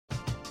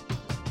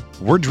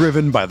We're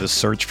driven by the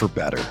search for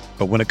better.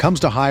 But when it comes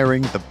to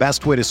hiring, the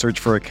best way to search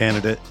for a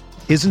candidate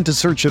isn't to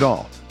search at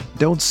all.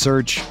 Don't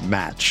search,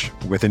 match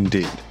with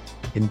Indeed.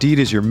 Indeed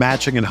is your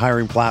matching and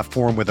hiring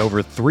platform with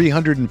over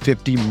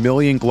 350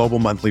 million global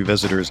monthly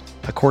visitors,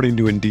 according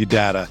to Indeed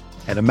data,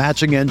 and a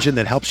matching engine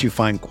that helps you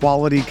find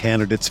quality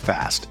candidates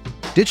fast.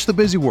 Ditch the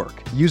busy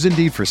work. Use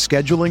Indeed for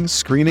scheduling,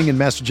 screening, and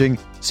messaging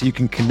so you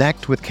can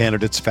connect with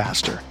candidates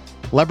faster.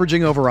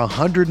 Leveraging over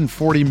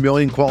 140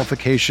 million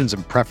qualifications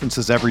and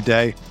preferences every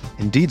day,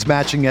 Indeed's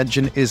matching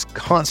engine is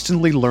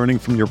constantly learning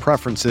from your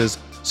preferences,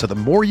 so the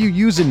more you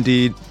use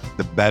Indeed,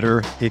 the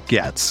better it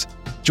gets.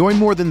 Join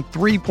more than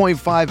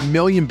 3.5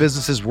 million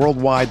businesses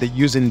worldwide that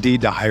use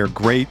Indeed to hire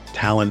great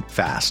talent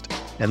fast.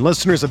 And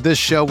listeners of this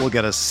show will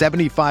get a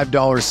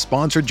 $75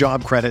 sponsored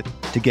job credit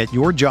to get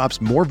your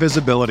jobs more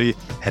visibility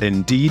at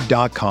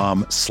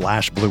Indeed.com/Blue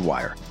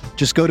Wire.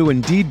 Just go to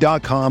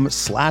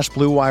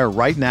Indeed.com/Blue Wire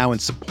right now and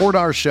support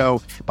our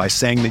show by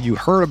saying that you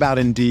heard about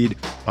Indeed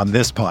on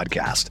this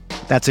podcast.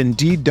 That's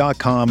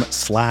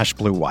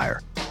Indeed.com/Blue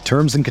Wire.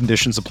 Terms and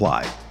conditions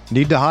apply.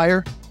 Need to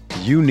hire?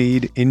 You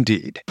need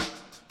Indeed.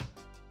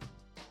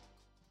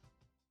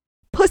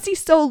 Pussy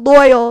so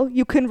loyal,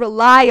 you can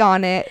rely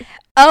on it.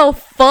 Oh,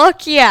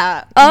 fuck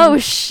yeah. Oh,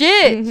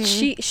 shit.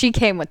 She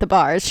came with the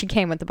bars. She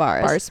came with the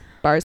bars.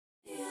 Bars.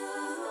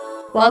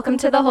 Welcome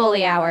to The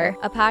Holy Hour,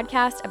 a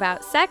podcast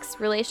about sex,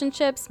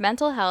 relationships,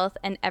 mental health,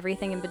 and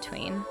everything in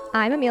between.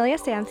 I'm Amelia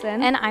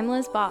Sampson. And I'm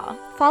Liz Ball.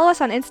 Follow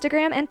us on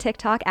Instagram and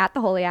TikTok at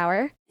The Holy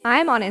Hour.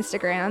 I'm on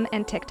Instagram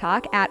and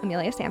TikTok at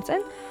Amelia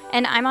Sampson.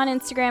 And I'm on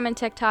Instagram and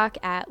TikTok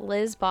at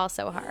Liz Ball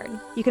So Hard.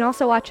 You can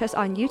also watch us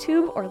on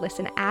YouTube or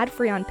listen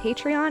ad-free on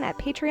Patreon at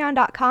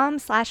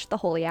patreon.com/The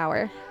Holy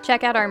Hour.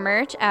 Check out our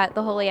merch at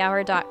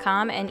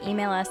theholyhour.com and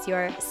email us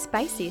your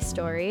spicy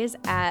stories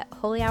at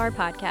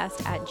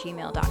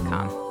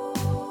holyhourpodcast@gmail.com.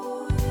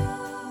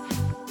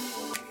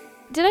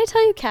 Did I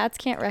tell you cats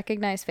can't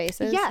recognize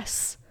faces?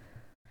 Yes.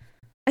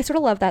 I sort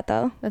of love that,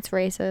 though. That's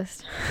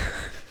racist.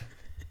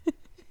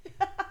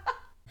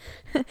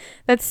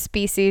 That's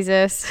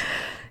speciesist.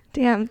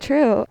 Damn,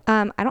 true.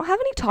 I don't have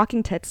any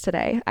talking tits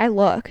today. I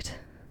looked.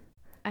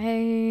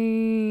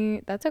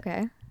 That's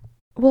okay.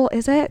 Well,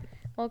 is it?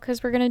 Well,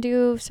 because we're going to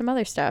do some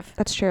other stuff.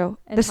 That's true.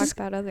 And talk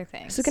about other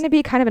things. This is going to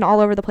be kind of an all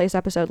over the place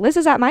episode. Liz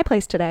is at my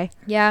place today.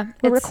 Yeah.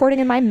 We're recording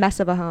in my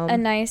mess of a home. A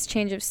nice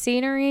change of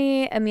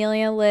scenery.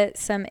 Amelia lit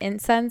some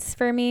incense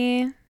for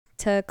me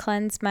to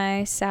cleanse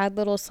my sad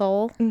little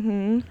soul.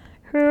 Mm-hmm.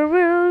 Who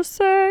will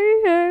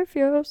save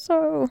your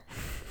soul?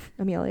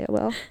 Amelia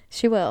will.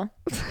 She will.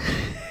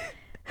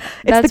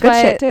 It's the good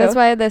shit, too. That's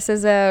why this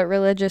is a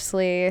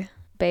religiously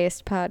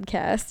based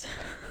podcast.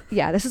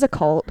 Yeah, this is a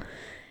cult.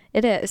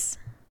 It is.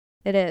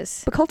 It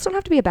is. But cults don't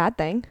have to be a bad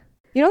thing.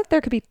 You know that there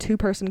could be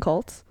 2-person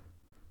cults?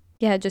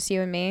 Yeah, just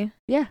you and me.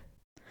 Yeah.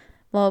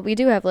 Well, we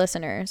do have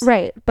listeners.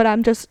 Right, but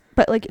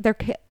like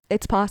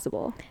it's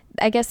possible.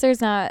 I guess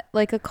there's not,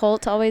 like, a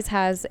cult always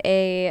has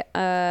a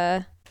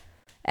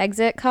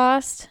exit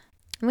cost.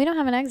 And we don't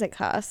have an exit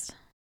cost.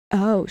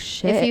 Oh,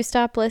 shit. If you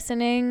stop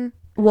listening,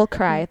 we'll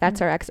cry.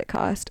 That's our exit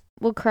cost.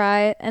 We'll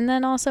cry, and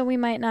then also we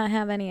might not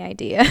have any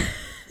idea.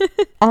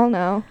 I'll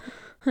know.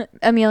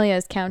 Amelia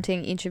is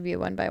counting each of you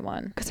one by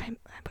one. Because I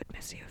would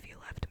miss you if you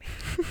left me.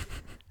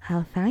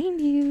 I'll find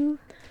you.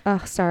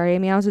 Oh, sorry. I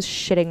mean, I was just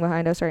shitting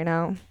behind us right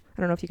now. I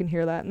don't know if you can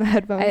hear that in the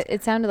headphones.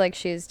 It sounded like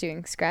she's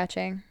doing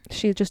scratching.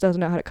 She just doesn't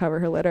know how to cover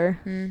her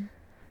litter.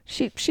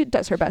 She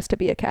does her best to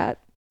be a cat.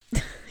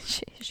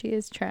 She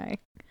is trying.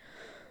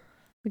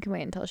 We can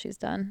wait until she's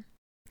done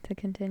to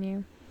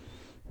continue.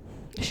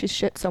 She's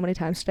shit so many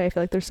times today. I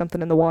feel like there's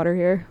something in the water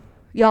here.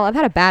 Y'all, I've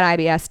had a bad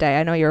IBS day.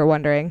 I know you were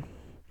wondering.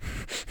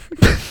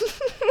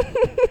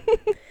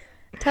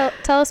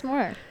 Tell us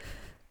more.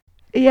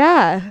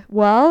 Yeah.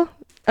 Well,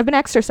 I've been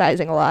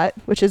exercising a lot,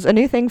 which is a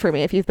new thing for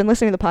me. If you've been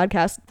listening to the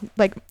podcast,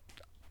 like,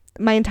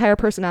 my entire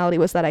personality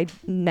was that I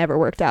never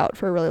worked out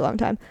for a really long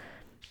time.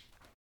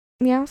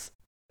 Yes,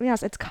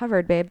 it's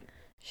covered, babe.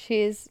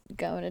 She's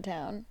going to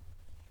town.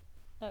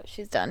 Oh,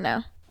 she's done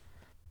now.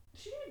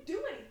 She didn't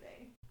do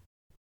anything.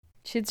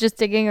 She's just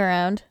digging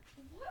around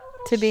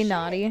to be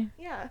naughty.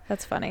 Yeah.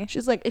 That's funny.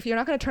 She's like, if you're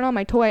not going to turn on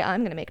my toy, I'm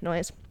going to make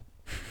noise.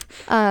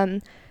 Yeah,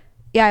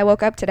 I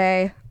woke up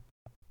today.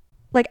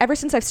 Like, ever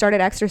since I've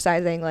started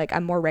exercising, like,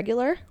 I'm more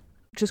regular,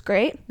 which is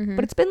great. Mm-hmm.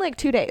 But it's been like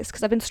 2 days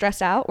because I've been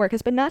stressed out. Work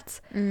has been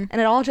nuts. And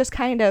it all just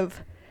kind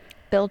of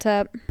built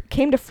up.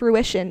 Came to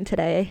fruition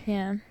today.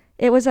 Yeah.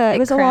 It was a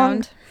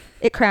long...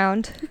 It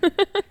crowned.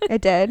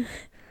 It did.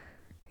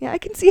 Yeah, I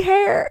can see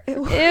hair. Ew.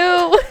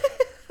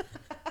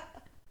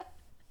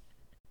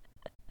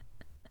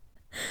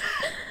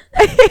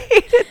 I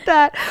hated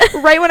that.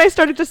 Right when I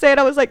started to say it,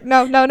 I was like,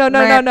 no,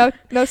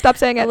 stop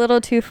saying it. A little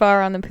too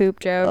far on the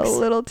poop jokes. A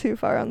little too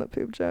far on the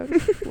poop joke.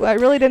 Well, I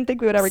really didn't think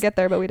we would ever get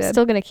there, but we did.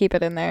 Still gonna keep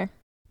it in there.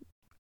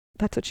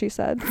 That's what she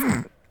said.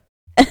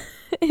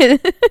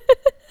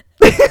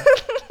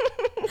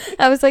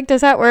 I was like,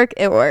 does that work?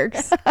 It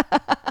works.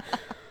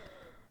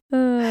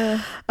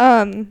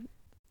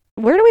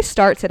 Where do we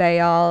start today,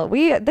 y'all?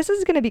 This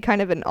is going to be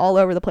kind of an all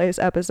over the place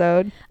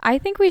episode. I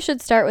think we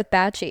should start with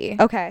Batchy.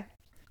 Okay.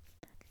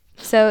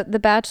 So the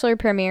Bachelor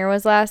premiere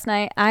was last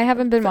night. I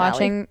haven't been Finale.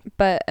 watching,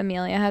 but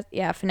Amelia has.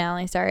 Yeah,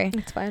 finale. Sorry.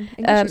 It's fine.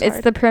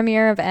 It's the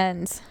premiere of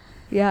Ends.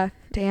 Yeah.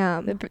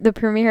 Damn. The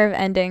premiere of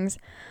Endings.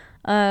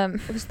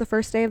 It was the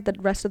first day of the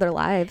rest of their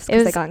lives It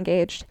because they was- got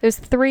engaged. It was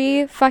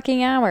 3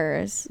 fucking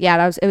hours.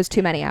 Yeah, it was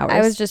too many hours. I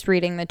was just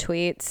reading the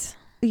tweets.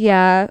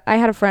 Yeah, I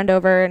had a friend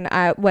over, and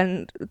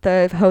when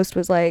the host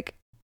was like,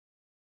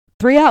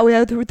 3 hour, we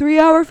had a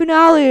 3-hour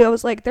finale. I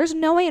was like, there's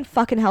no way in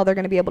fucking hell they're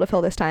gonna be able to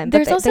fill this time.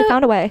 But they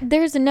found a way.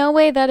 There's no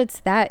way that it's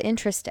that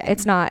interesting.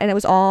 It's not, and it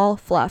was all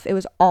fluff. It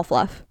was all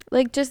fluff.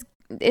 like just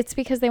it's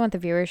because they want the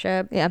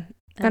viewership. Yeah,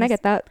 and I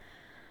get that.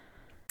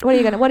 What are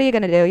you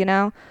gonna do? You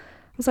know,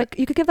 I was like,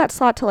 you could give that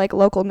slot to like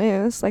local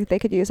news, like they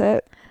could use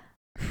it.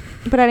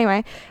 But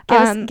anyway,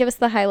 Give us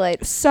the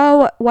highlights.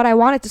 So what I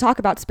wanted to talk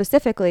about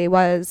specifically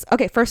was,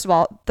 okay, first of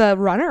all, the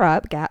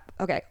runner-up gap.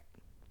 Okay.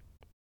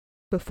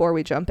 Before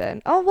we jump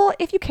in. Oh, well,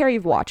 if you care,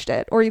 you've watched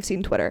it or you've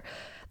seen Twitter.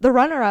 The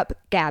runner-up,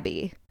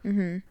 Gabby,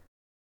 Mm-hmm.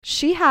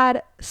 she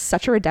had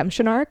such a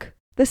redemption arc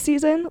this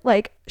season.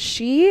 Like,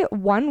 she,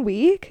 1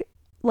 week,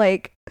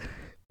 like,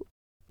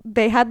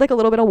 they had like a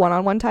little bit of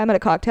one-on-one time at a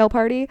cocktail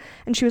party,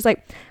 and she was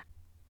like,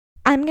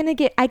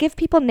 I give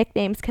people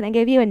nicknames. Can I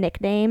give you a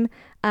nickname?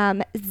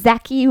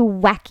 Zacky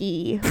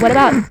Wacky. What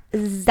about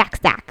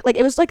Zach? Like,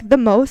 it was like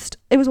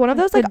it was one of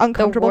those like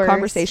uncomfortable worst.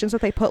 conversations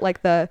that they put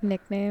like the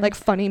Nickname. like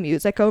funny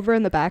music over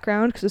in the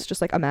background because it's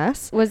just like a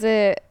mess. Was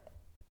it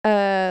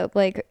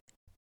like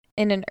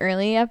in an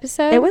early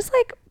episode? It was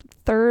like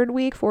 3rd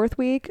week, 4th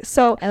week.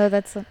 So Oh,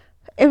 that's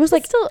it was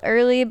like still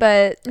early,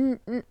 but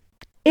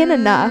in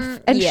enough.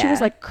 And she yeah.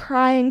 was like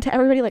crying to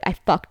everybody, like, I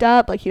fucked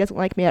up, like he doesn't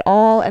like me at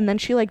all. And then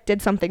she like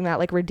did something that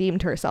like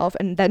redeemed herself,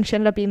 and then she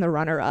ended up being the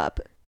runner-up.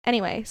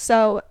 Anyway,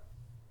 so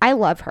I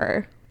love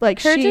her.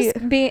 Like,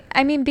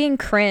 being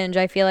cringe,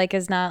 I feel like,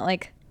 is not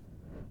like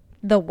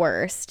the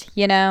worst,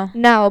 you know?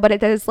 No, but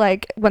it is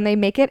like when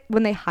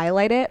they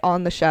highlight it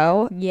on the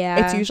show,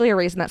 Yeah. it's usually a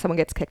reason that someone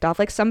gets kicked off.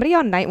 Like, somebody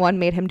on night 1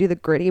 made him do the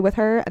gritty with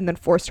her and then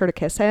forced her to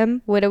kiss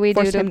him. What do we do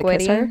Forced to him to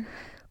kiss Gwitty? her.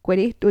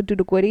 Gwitty? Do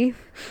the Gwitty?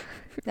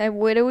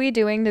 What are we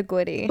doing to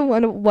Gwitty?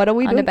 What are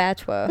we On doing? a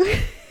Bachelor.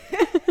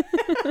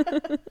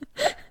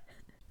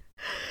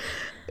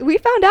 We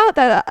found out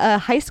that a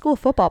high school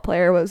football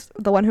player was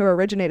the one who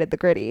originated the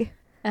gritty.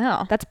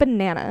 Oh. That's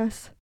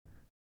bananas.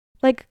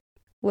 Like,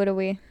 What are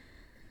we?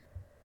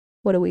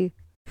 what are we?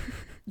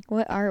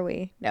 What are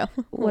we? No.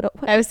 What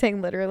I was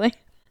saying literally.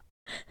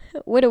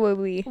 What are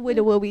we?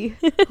 What will we?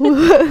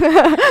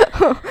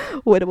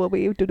 What will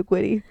we do the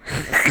Gwitty?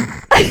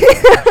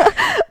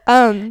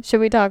 Should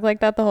we talk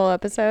like that the whole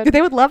episode?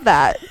 They would love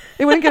that.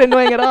 It wouldn't get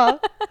annoying at all.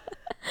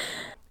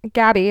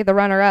 Gabby, the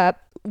runner-up,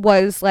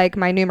 was like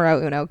my numero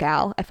uno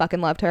gal. I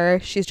fucking loved her.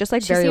 She's just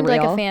like She very seemed real.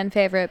 like a fan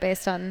favorite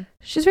based on.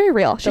 She's very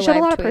real. She the showed a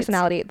live lot of tweets.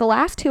 personality. The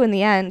last 2 in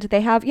the end,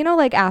 they have, you know,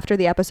 like after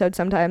the episode,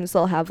 sometimes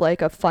they'll have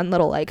like a fun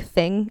little like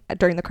thing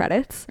during the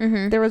credits.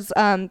 Mm-hmm. There was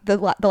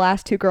the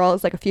last 2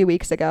 girls like a few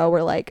weeks ago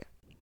were like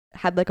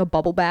had like a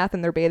bubble bath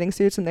in their bathing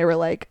suits, and they were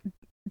like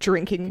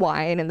drinking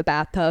wine in the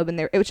bathtub, and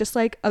it was just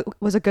like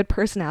was a good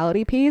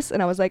personality piece.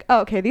 And I was like, oh,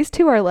 okay, these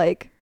 2 are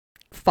like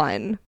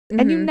fun.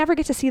 And you Mhm. never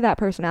get to see that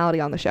personality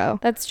on the show.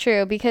 That's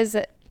true, because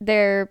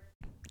they're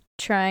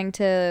trying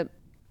to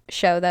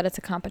show that it's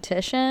a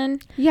competition.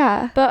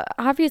 Yeah. But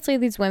obviously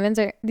these women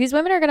are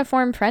going to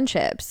form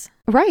friendships.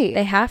 Right.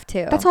 They have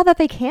to. That's all that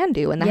they can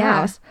do in the Yeah.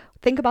 house.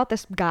 Think about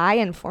this guy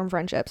and form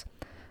friendships.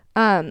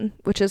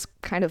 Which is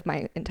kind of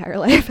my entire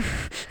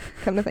life.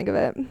 Come to think of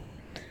it.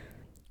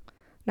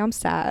 Now I'm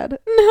sad.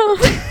 No.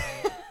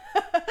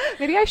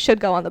 Maybe I should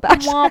go on The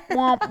Bachelor. Womp,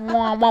 womp,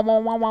 womp, womp,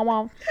 womp, womp,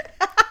 womp.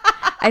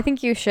 I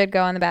think you should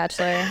go on The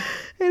Bachelor.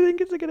 I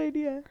think it's a good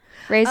idea.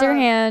 Raise your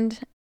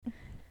hand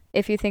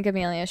if you think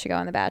Amelia should go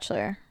on The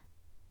Bachelor.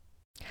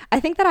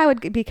 I think that I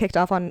would be kicked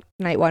off on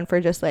night 1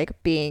 for just like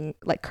being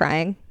like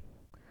crying.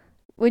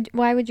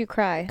 Why would you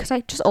cry? Because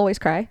I just always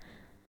cry.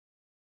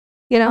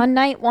 You know? On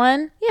night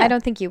 1? Yeah. I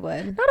don't think you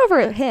would. Not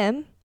over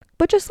him,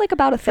 but just like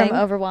about a From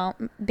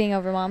thing. being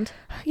overwhelmed.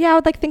 Yeah, I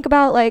would like think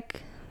about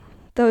like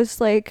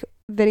those like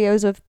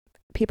videos of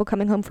people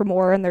coming home from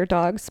war and their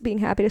dogs being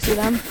happy to see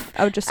them.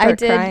 I would just start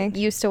crying.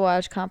 Used to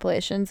watch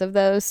compilations of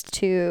those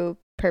to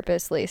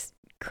purposely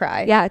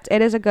cry. Yeah,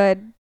 it is a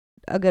good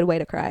way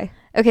to cry.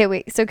 Okay,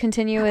 wait. So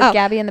continue with Oh.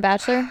 Gabby and The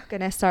Bachelor.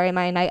 Goodness, sorry,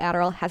 my night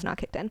Adderall has not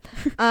kicked in.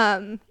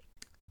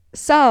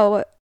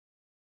 So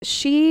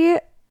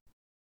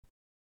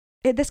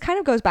this kind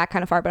of goes back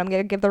kind of far, but I'm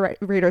going to give the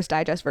Reader's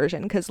Digest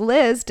version because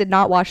Liz did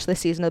not watch this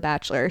season of The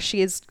Bachelor.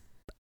 She is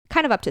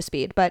kind of up to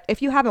speed, but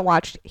if you haven't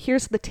watched,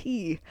 here's the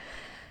tea.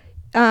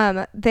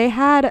 They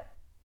had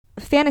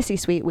Fantasy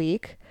Suite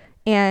week,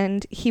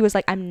 and he was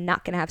like, I'm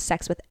not going to have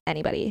sex with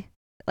anybody.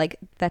 Like,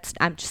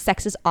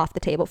 sex is off the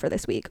table for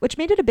this week, which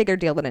made it a bigger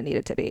deal than it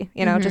needed to be.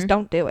 You know, Mhm. just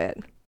don't do it.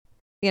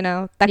 You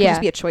know, that can Yeah.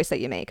 just be a choice that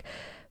you make.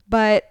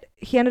 But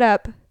he went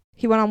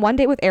on one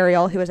date with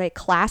Ariel, who is a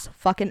class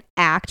fucking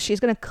act. She's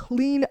going to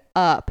clean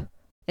up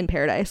in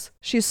Paradise.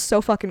 She's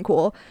so fucking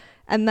cool.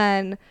 And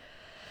then,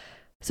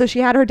 so she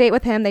had her date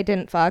with him. They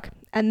didn't fuck.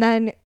 And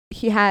then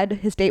he had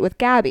his date with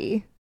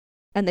Gabby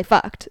and they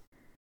fucked.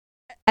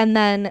 And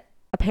then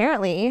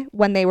apparently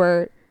when they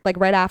were like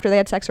right after they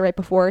had sex or right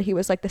before, he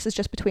was like, this is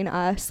just between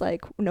us.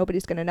 Like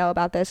nobody's going to know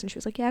about this. And she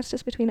was like, yeah, it's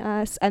just between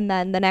us. And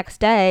then the next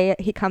day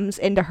he comes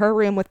into her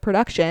room with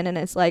production and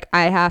is like,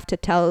 I have to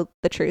tell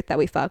the truth that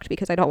we fucked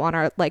because I don't want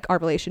our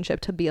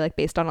relationship to be like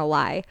based on a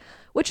lie,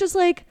 which is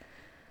like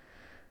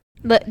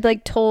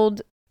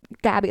told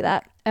Gabby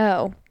that.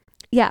 Oh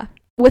yeah,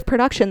 with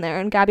production there.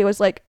 And Gabby was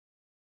like,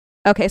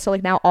 okay, so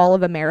like now all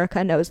of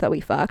America knows that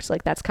we fucked.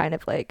 Like that's kind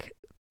of like,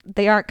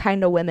 they aren't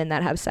kind of women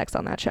that have sex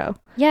on that show.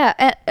 Yeah,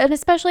 and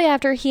especially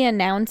after he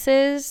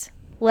announces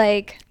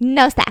like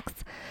no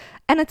sex.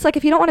 And it's like,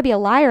 if you don't want to be a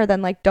liar,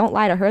 then like don't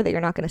lie to her that you're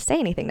not going to say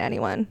anything to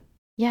anyone.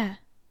 Yeah.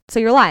 So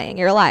you're lying.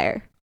 You're a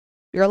liar.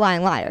 You're a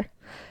lying liar.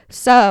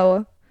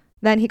 So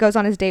then he goes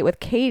on his date with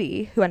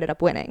Katie, who ended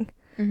up winning.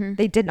 Mm-hmm.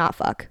 They did not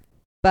fuck.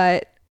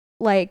 But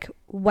like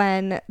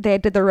when they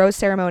did the rose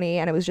ceremony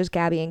and it was just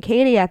Gabby and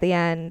Katie at the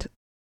end,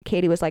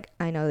 Katie was like,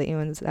 I know that you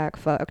and Zach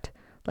fucked.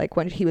 Like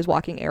when he was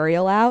walking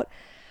Ariel out.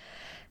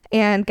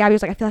 And Gabby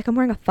was like, I feel like I'm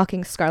wearing a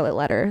fucking scarlet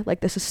letter. Like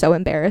this is so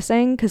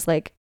embarrassing. Cause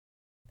like,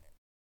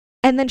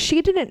 and then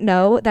she didn't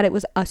know that it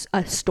was a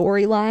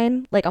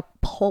storyline, like a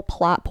whole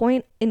plot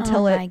point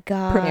until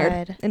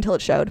premiered, until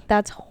it showed.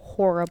 That's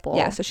horrible.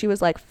 Yeah. So she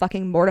was like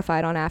fucking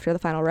mortified on After the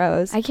Final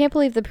Rose. I can't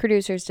believe the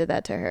producers did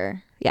that to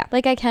her. Yeah.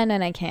 Like I can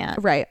and I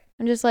can't. Right.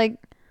 I'm just like,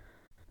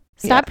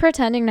 stop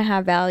pretending to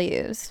have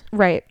values.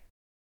 Right.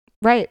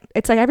 Right.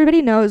 It's like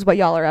everybody knows what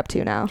y'all are up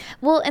to now.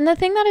 Well, and the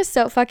thing that is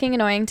so fucking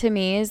annoying to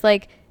me is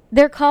like,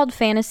 they're called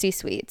fantasy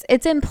suites.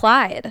 It's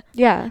implied.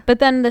 Yeah. But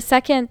then the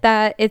second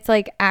that it's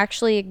like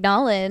actually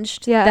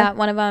acknowledged that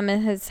one of them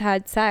has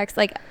had sex,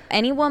 like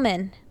any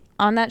woman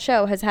on that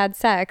show has had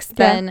sex,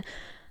 then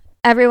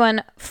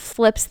everyone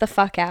flips the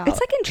fuck out. It's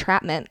like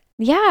entrapment.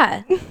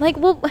 Yeah. Like,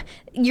 well,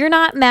 you're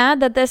not mad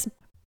that this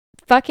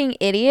fucking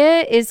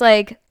idiot is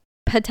like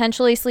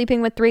potentially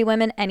sleeping with 3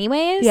 women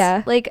anyways?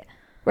 Yeah. Like,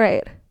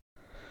 right.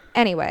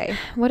 Anyway,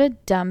 what a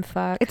dumb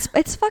fuck.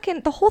 It's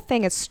fucking, the whole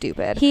thing is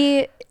stupid.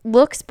 He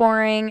looks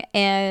boring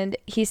and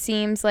he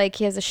seems like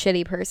he has a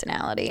shitty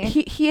personality.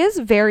 He is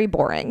very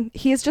boring.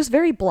 He is just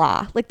very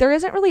blah. Like there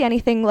isn't really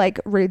anything like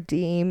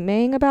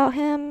redeeming about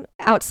him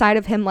outside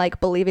of him like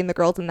believing the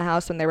girls in the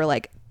house when they were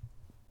like,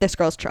 this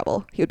girl's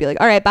trouble. He would be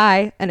like, all right,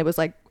 bye. And it was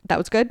like, that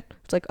was good.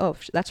 It's like, oh,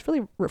 that's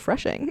really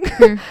refreshing.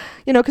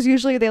 You know, because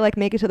usually they like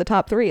make it to the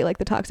top 3, like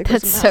the toxic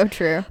person. That's so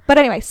true. But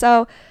anyway,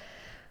 so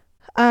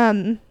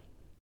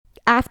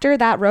after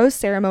that rose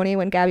ceremony,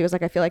 when Gabby was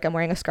like, I feel like I'm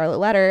wearing a scarlet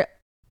letter,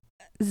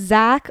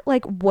 Zach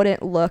like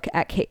wouldn't look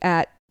at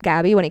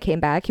Gabby when he came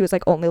back. He was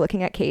like only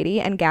looking at Katie,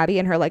 and Gabby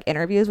in her like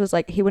interviews was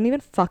like, he wouldn't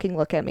even fucking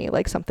look at me,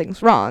 like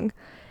something's wrong.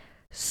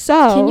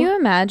 So can you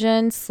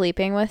imagine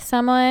sleeping with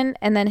someone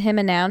and then him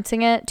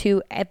announcing it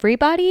to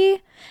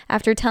everybody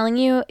after telling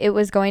you it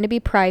was going to be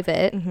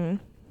private? Mm-hmm.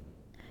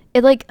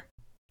 It like,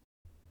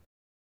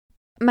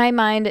 my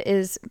mind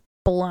is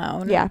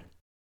blown. Yeah.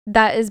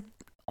 That is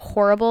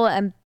horrible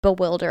and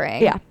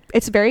bewildering. Yeah.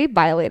 It's very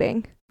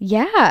violating.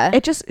 Yeah.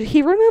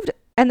 He removed,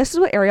 and this is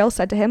what Ariel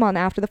said to him on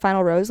After the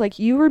Final Rose, like,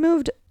 you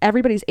removed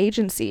everybody's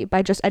agency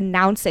by just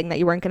announcing that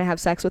you weren't going to have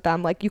sex with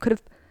them. Like, you could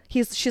have,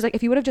 she's like,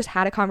 if you would have just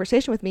had a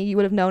conversation with me, you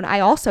would have known I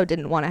also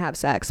didn't want to have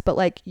sex, but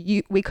like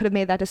we could have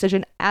made that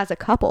decision as a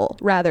couple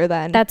rather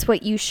than. That's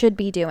what you should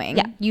be doing.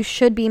 Yeah. You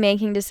should be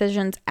making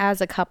decisions as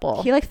a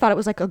couple. He like thought it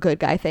was like a good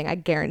guy thing. I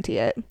guarantee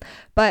it.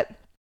 But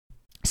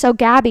so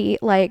Gabby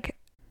like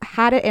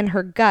had it in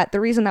her gut. The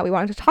reason that we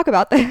wanted to talk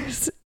about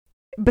this,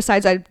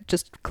 besides I'm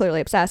just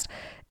clearly obsessed,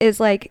 is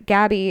like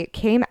Gabby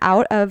came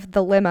out of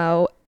the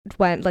limo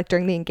when like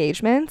during the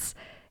engagements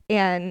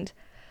and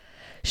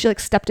she like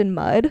stepped in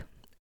mud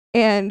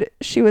and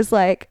she was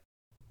like,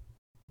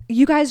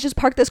 you guys just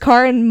parked this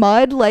car in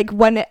mud, like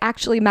when it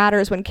actually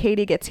matters, when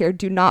Katie gets here,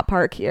 do not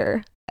park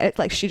here.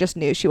 Like she just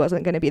knew she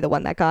wasn't going to be the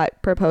one that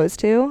got proposed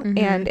to. Mm-hmm.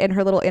 And in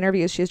her little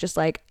interviews she's just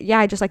like, yeah,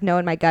 I just like know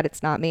in my gut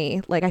it's not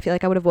me. Like I feel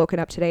like I would have woken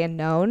up today and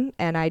known,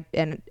 and I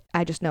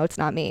just know it's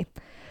not me.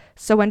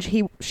 So when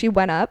she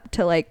went up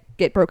to like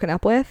get broken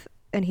up with,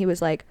 and he was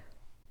like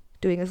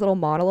doing his little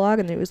monologue,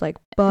 and he was like,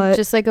 but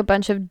just like a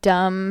bunch of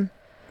dumb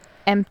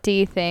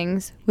empty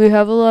things. We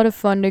have a lot of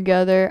fun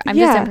together. I'm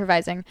just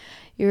improvising.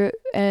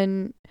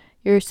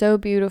 You're so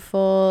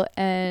beautiful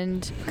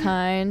and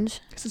kind.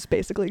 This is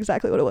basically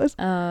exactly what it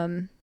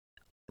was.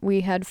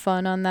 We had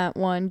fun on that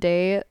one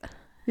date.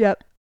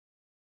 Yep.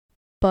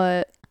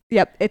 But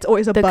yep, it's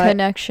always a the but.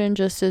 connection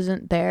just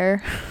isn't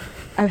there.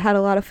 I've had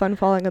a lot of fun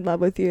falling in love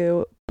with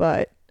you,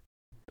 but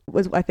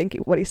was I think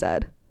what he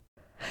said.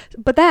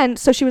 But then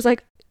so she was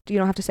like, you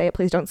don't have to say it,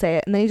 please don't say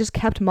it. And then he just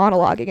kept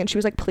monologuing, and she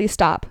was like, please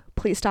stop,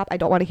 I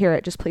don't want to hear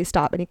it, just please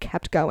stop. And he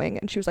kept going,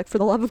 and she was like, for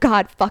the love of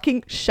God,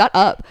 fucking shut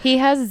up. He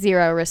has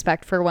zero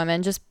respect for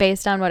women, just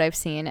based on what I've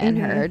seen and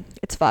heard.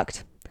 It's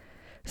fucked.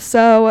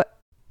 So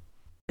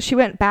she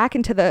went back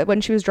into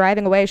when she was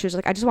driving away, she was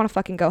like, I just want to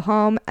fucking go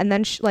home. And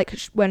then she, like,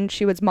 when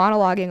she was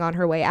monologuing on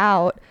her way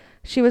out,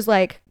 she was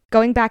like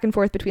going back and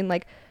forth between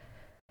like,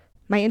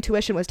 my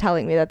intuition was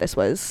telling me that this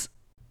was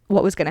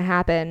what was going to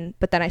happen,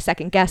 but then I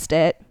second guessed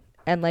it.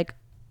 And like,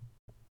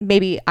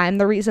 maybe I'm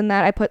the reason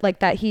that I put like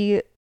that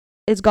he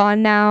is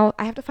gone now.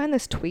 I have to find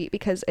this tweet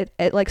because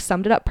it like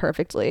summed it up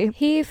perfectly.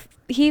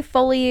 He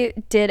fully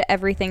did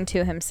everything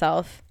to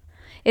himself.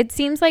 It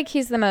seems like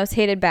he's the most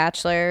hated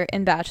bachelor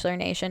in Bachelor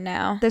Nation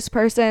now. This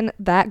person,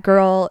 that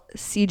girl,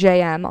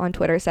 CJM on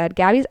Twitter, said,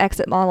 Gabby's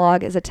exit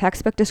monologue is a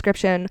textbook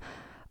description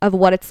of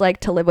what it's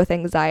like to live with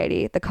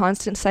anxiety. The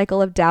constant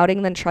cycle of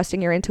doubting, then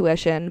trusting your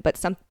intuition, but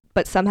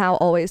somehow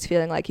always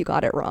feeling like you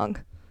got it wrong.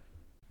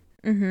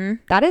 Mm-hmm.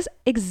 That is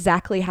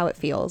exactly how it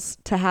feels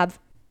to have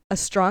a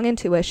strong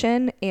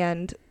intuition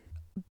and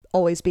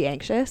always be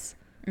anxious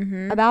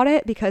about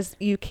it, because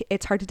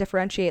it's hard to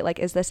differentiate, like,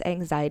 is this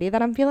anxiety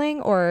that I'm feeling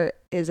or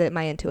is it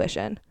my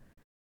intuition?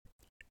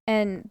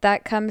 And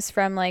that comes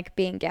from like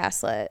being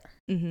gaslit,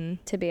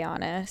 to be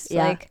honest.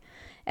 Yeah. Like,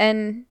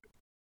 and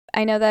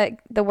I know that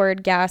the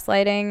word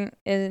gaslighting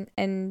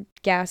and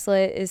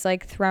gaslit is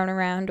like thrown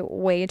around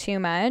way too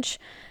much,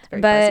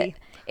 but fuzzy.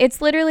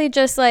 It's literally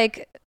just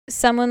like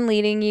someone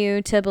leading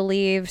you to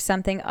believe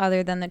something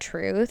other than the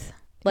truth.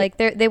 Like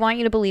they want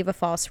you to believe a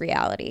false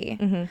reality.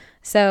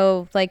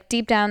 So like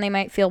deep down they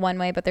might feel one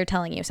way, but they're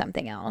telling you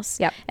something else.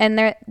 Yep.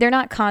 And they're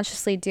not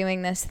consciously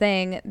doing this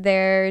thing.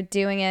 They're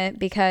doing it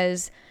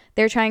because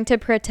they're trying to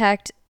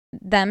protect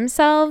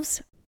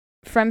themselves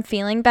from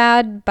feeling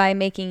bad by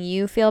making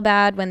you feel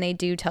bad when they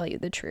do tell you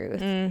the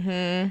truth.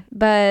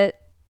 But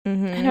I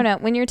don't know,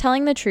 when you're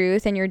telling the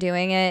truth and you're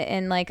doing it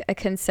in like a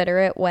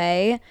considerate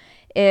way,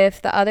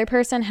 if the other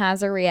person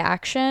has a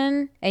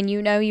reaction and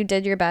you know you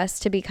did your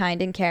best to be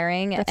kind and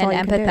caring and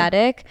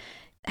empathetic,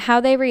 how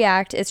they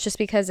react is just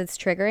because it's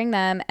triggering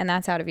them, and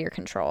that's out of your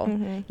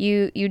control.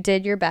 You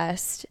did your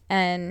best,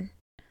 and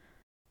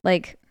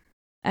like,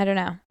 I don't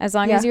know, as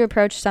long as you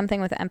approach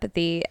something with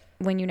empathy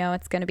when you know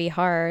it's going to be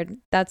hard,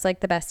 that's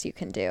like the best you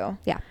can do.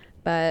 Yeah.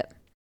 But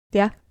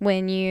yeah,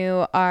 when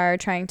you are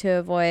trying to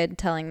avoid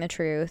telling the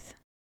truth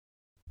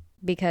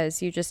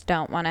because you just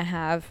don't want to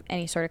have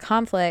any sort of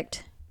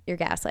conflict, you're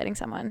gaslighting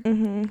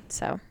someone.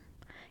 So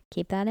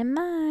keep that in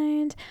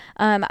mind.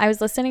 I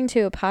was listening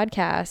to a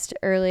podcast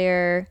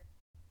earlier.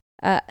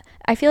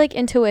 I feel like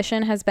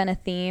intuition has been a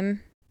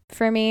theme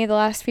for me the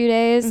last few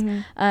days.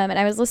 And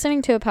I was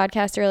listening to a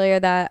podcast earlier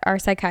that our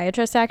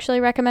psychiatrist actually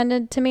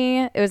recommended to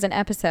me. It was an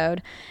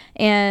episode,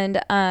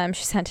 and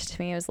she sent it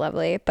to me. It was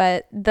lovely.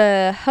 But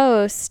the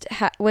host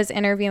was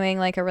interviewing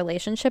like a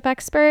relationship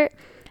expert,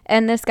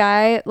 and this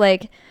guy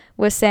like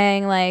was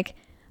saying like,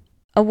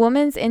 a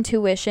woman's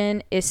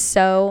intuition is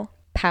so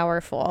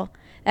powerful.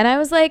 And I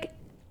was like,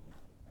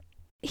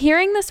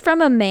 hearing this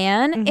from a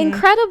man,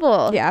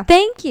 incredible. Yeah.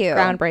 Thank you.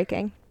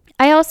 Groundbreaking.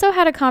 I also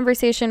had a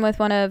conversation with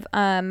one of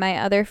my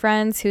other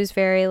friends who's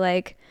very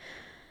like,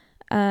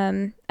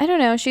 I don't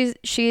know,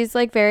 she's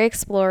like very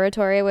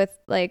exploratory with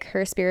like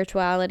her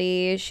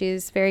spirituality.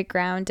 She's very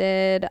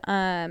grounded.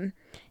 And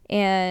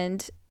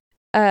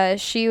I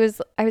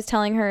was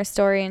telling her a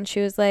story, and she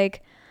was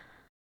like,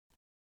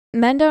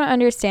 men don't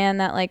understand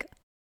that like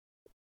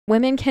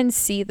women can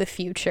see the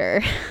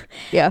future.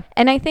 Yeah.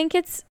 And I think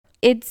it's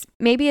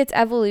maybe it's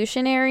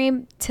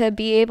evolutionary to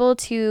be able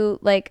to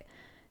like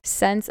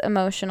sense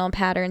emotional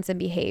patterns and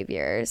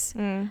behaviors.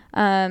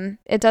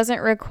 It doesn't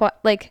require,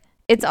 like,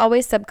 it's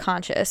always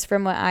subconscious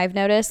from what I've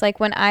noticed. Like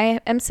when I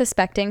am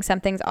suspecting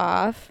something's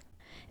off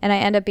and I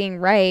end up being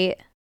right,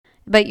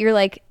 but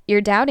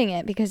you're doubting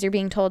it because you're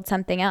being told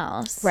something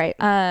else. Right.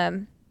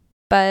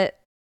 But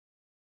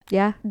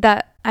yeah,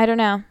 that, I don't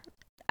know.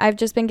 I've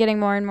just been getting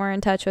more and more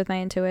in touch with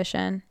my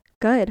intuition.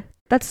 Good.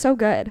 That's so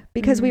good,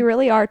 because we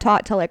really are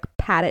taught to like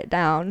pat it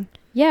down.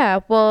 Yeah.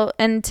 Well,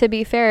 and to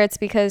be fair, it's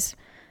because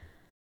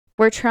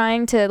we're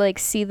trying to like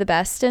see the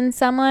best in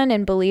someone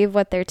and believe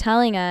what they're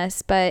telling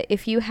us. But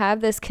if you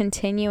have this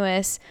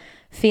continuous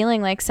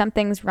feeling like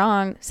something's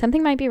wrong,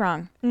 something might be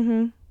wrong.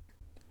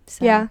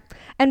 So. Yeah.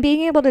 And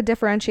being able to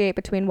differentiate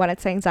between when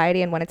it's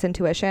anxiety and when it's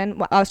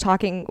intuition. I was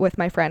talking with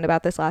my friend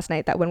about this last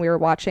night, that when we were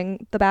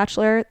watching The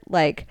Bachelor,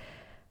 like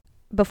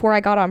before I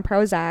got on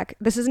Prozac,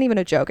 this isn't even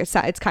a joke. It's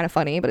kind of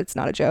funny, but it's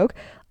not a joke.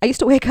 I used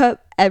to wake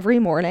up every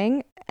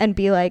morning and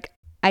be like,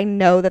 I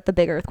know that the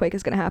big earthquake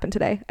is going to happen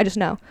today. I just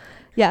know.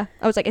 Yeah.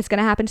 I was like, it's going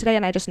to happen today.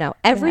 And I just know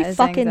every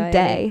fucking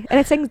day.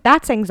 And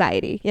that's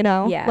anxiety, you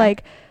know? Yeah.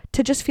 Like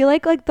to just feel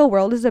like the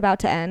world is about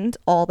to end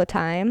all the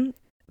time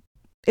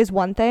is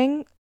one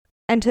thing.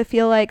 And to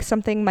feel like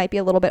something might be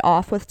a little bit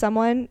off with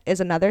someone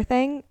is another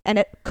thing. And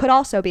it could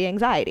also be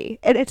anxiety.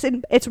 And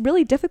it's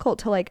really difficult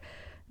to like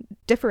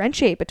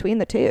differentiate between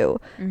the two.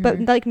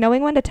 But like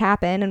knowing when to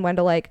tap in and when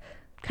to like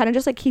kind of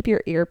just like keep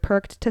your ear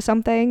perked to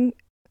something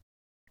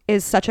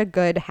is such a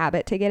good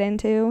habit to get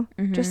into.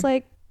 Just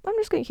like, I'm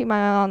just going to keep my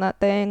eye on that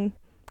thing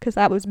because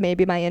that was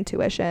maybe my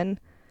intuition.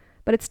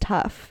 But it's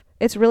tough.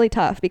 It's really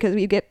tough because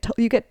you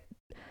get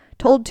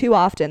told too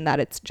often that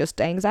it's just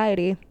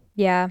anxiety.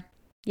 Yeah.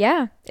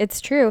 Yeah,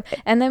 it's true.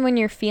 And then when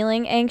you're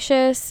feeling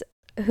anxious,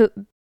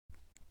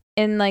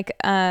 in like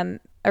a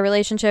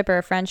relationship or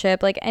a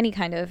friendship, like any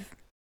kind of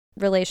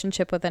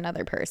relationship with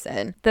another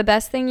person, the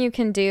best thing you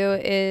can do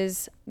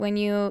is when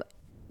you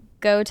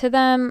go to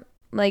them,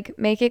 like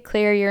make it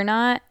clear you're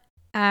not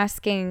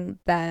asking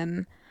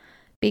them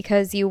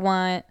because you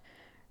want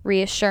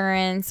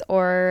reassurance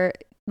or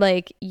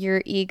like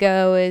your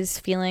ego is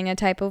feeling a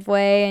type of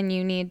way and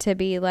you need to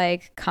be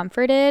like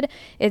comforted.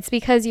 It's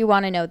because you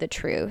want to know the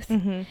truth.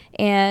 Mm-hmm.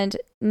 And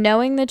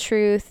knowing the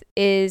truth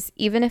is,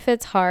 even if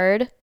it's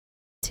hard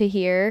to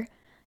hear,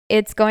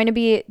 it's going to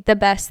be the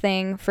best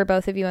thing for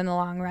both of you in the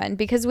long run.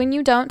 Because when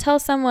you don't tell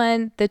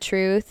someone the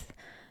truth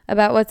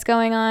about what's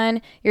going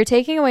on, you're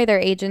taking away their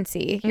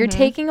agency. Mm-hmm. You're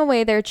taking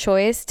away their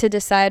choice to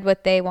decide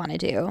what they want to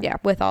do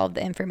with all of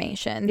the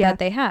information that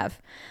they have.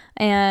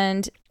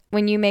 And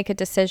when you make a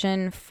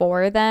decision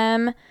for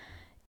them,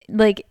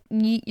 like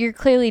you're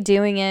clearly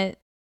doing it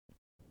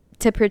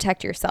to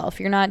protect yourself.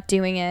 You're not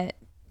doing it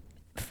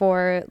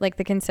for like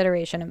the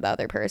consideration of the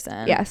other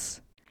person.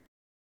 Yes.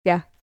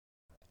 Yeah.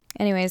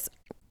 Anyways,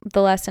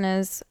 the lesson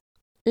is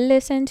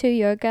listen to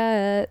your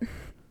gut.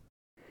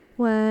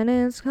 When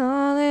it's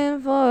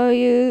calling for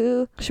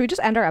you. Should we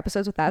just end our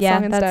episodes with that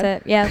song instead? Yeah,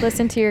 that's it. Yeah,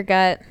 listen to your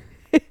gut.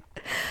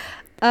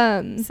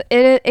 So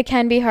it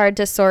can be hard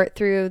to sort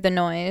through the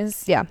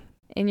noise. Yeah.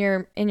 In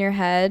your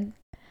head,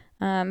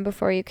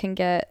 before you can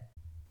get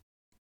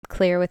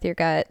clear with your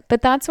gut.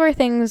 But that's where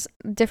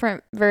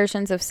different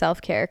versions of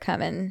self-care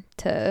come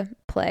into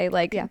play,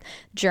 like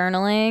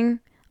journaling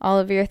all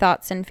of your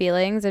thoughts and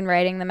feelings and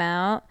writing them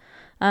out.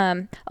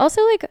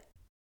 Also, like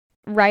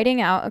writing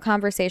out a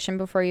conversation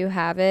before you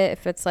have it,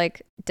 if it's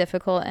like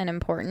difficult and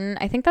important.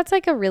 I think that's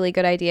like a really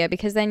good idea,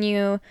 because then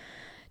you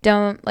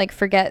don't like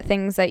forget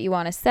things that you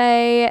want to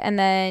say, and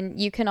then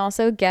you can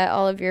also get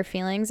all of your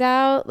feelings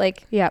out.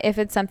 Like if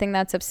it's something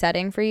that's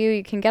upsetting for you,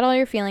 you can get all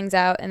your feelings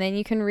out, and then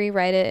you can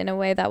rewrite it in a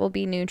way that will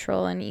be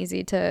neutral and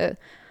easy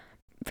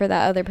for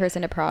that other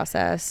person to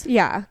process.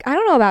 Yeah. I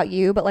don't know about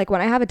you, but like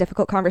when I have a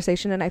difficult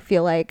conversation and I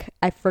feel like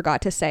I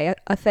forgot to say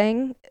a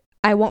thing,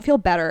 I won't feel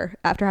better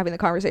after having the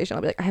conversation.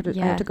 I'll be like, I have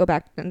to go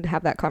back and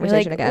have that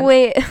conversation again.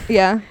 Wait.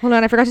 Yeah. Hold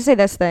on. I forgot to say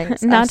this thing.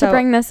 Not to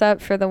bring this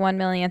up for the 1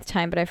 millionth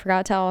time, but I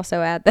forgot to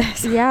also add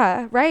this.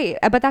 Yeah. Right.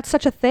 But that's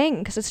such a thing,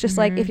 because it's just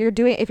like if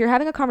you're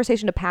having a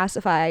conversation to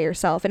pacify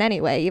yourself in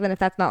any way, even if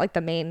that's not like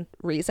the main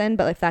reason,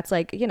 but if that's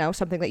like,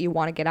 something that you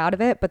want to get out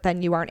of it, but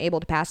then you aren't able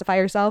to pacify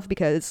yourself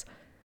because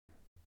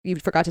you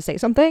forgot to say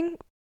something,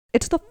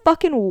 it's the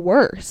fucking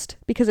worst,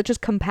 because it just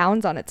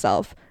compounds on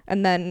itself.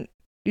 And then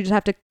you just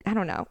have to, I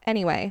don't know.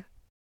 Anyway,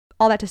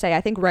 all that to say,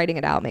 I think writing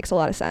it out makes a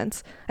lot of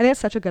sense. I think it's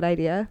such a good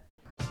idea.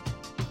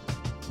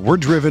 We're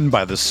driven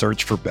by the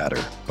search for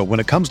better. But when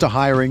it comes to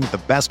hiring,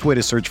 the best way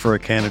to search for a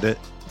candidate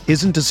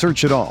isn't to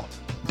search at all.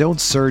 Don't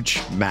search,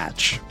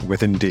 match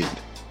with Indeed.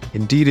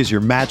 Indeed is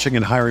your matching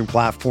and hiring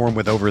platform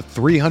with over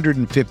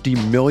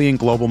 350 million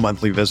global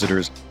monthly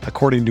visitors,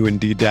 according to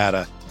Indeed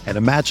data, and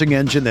a matching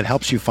engine that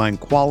helps you find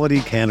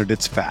quality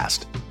candidates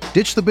fast.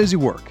 Ditch the busy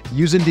work.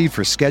 Use Indeed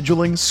for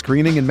scheduling,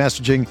 screening, and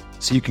messaging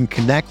so you can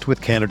connect with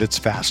candidates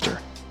faster.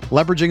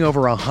 Leveraging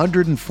over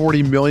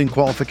 140 million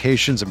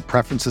qualifications and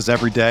preferences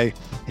every day,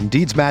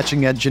 Indeed's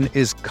matching engine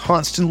is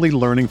constantly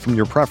learning from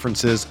your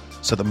preferences,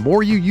 so the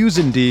more you use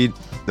Indeed,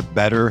 the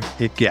better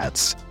it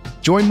gets.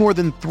 Join more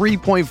than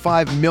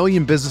 3.5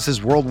 million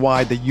businesses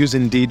worldwide that use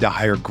Indeed to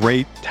hire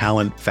great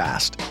talent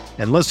fast.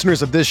 And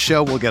listeners of this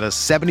show will get a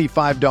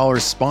 $75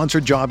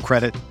 sponsored job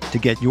credit to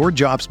get your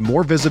jobs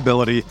more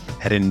visibility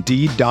at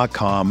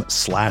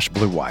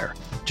Indeed.com/Blue Wire.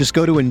 Just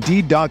go to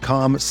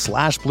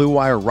Indeed.com/Blue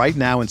Wire right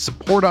now and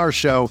support our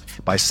show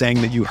by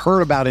saying that you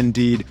heard about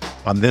Indeed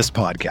on this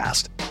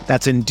podcast.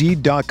 That's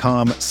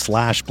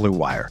Indeed.com/Blue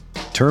Wire.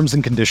 Terms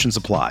and conditions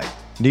apply.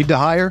 Need to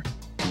hire?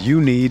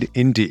 You need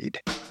Indeed.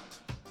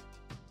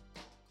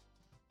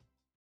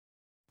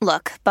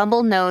 Look,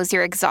 Bumble knows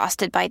you're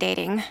exhausted by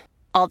dating.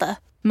 All the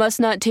must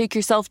not take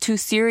yourself too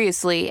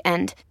seriously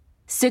and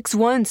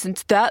 6'1"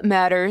 since that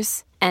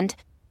matters. And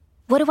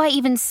what do I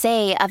even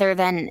say other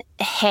than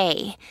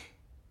hey?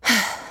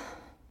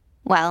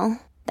 Well,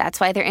 that's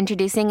why they're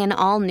introducing an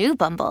all-new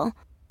Bumble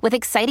with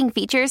exciting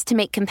features to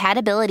make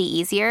compatibility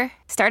easier,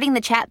 starting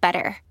the chat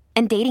better,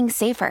 and dating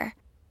safer.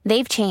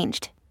 They've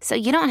changed, so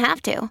you don't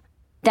have to.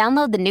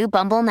 Download the new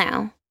Bumble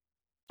now.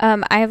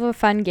 I have a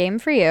fun game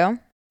for you.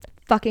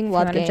 Fucking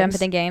love games. Want to jump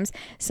into games?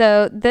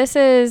 So this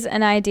is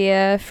an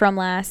idea from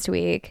last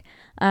week.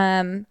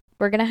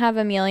 We're gonna have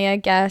Amelia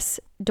guess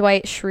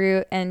Dwight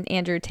Schrute and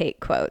Andrew Tate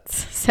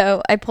quotes.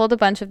 So I pulled a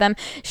bunch of them.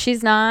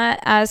 She's not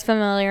as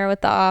familiar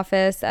with The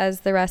Office as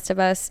the rest of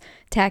us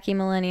tacky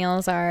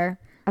millennials are.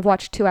 I've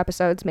watched 2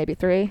 episodes, maybe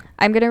 3.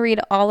 I'm gonna read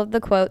all of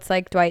the quotes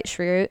like Dwight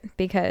Schrute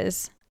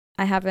because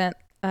I haven't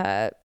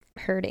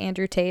heard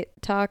Andrew Tate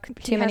talk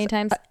too many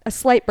times. A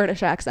slight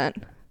British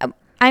accent.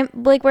 I'm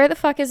like, where the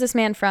fuck is this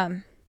man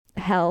from?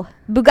 Hell.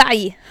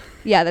 Bugatti.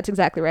 Yeah, that's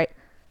exactly right.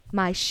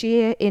 My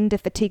sheer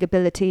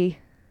indefatigability.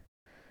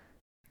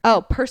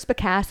 Oh,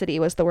 perspicacity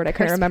was the word I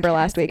couldn't remember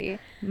last week.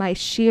 My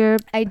sheer...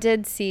 I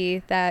did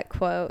see that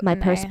quote. My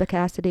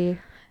perspicacity.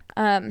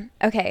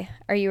 Okay,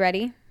 are you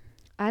ready?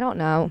 I don't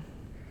know.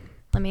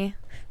 Let me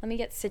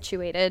get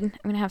situated.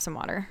 I'm gonna have some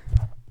water.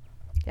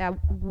 Yeah,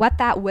 wet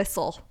that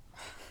whistle.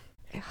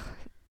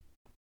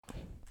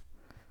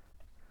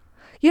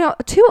 You know,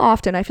 too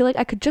often I feel like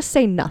I could just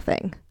say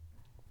nothing,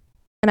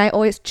 and I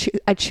always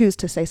choose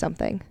to say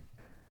something.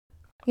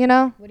 You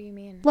know? What do you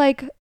mean?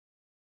 Like,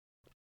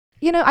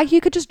 you know, you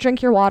could just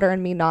drink your water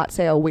and me not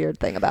say a weird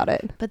thing about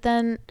it. But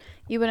then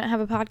you wouldn't have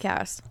a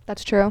podcast.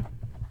 That's true.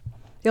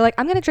 You're like,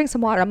 I'm gonna drink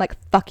some water. I'm like,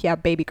 fuck yeah,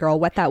 baby girl,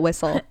 wet that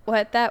whistle.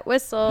 Wet that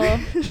whistle.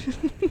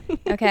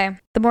 Okay.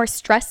 The more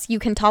stress you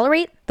can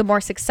tolerate, the more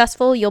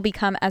successful you'll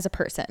become as a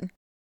person.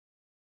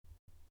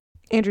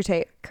 Andrew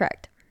Tate.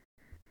 Correct.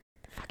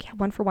 Fuck yeah,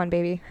 1 for 1,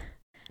 baby.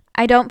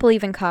 I don't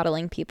believe in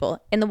coddling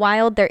people. In the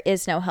wild, there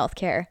is no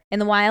healthcare. In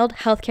the wild,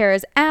 healthcare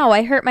is, ow,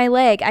 I hurt my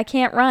leg. I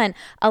can't run.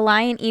 A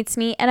lion eats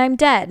me and I'm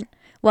dead.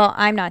 Well,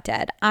 I'm not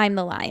dead. I'm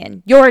the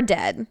lion. You're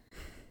dead.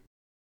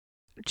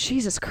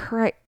 Jesus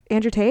Christ.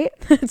 Andrew Tate?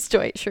 It's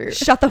Dwight Schrute.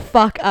 Shut the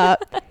fuck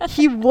up.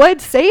 He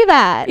would say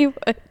that. He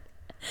would.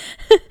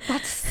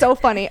 That's so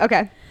funny.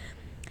 Okay.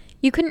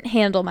 You couldn't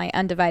handle my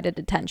undivided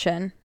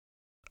attention.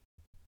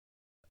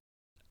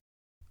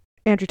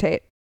 Andrew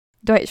Tate.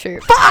 Dwight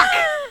Schrute. Fuck!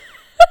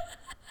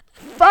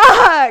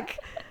 Fuck!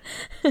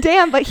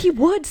 Damn, but he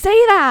would say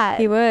that.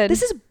 He would.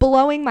 This is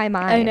blowing my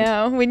mind. I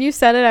know. When you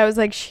said it, I was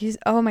like,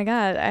 oh my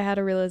God, I had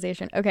a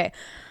realization. Okay.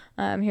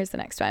 Here's the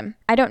next one.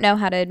 I don't know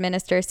how to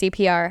administer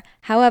CPR.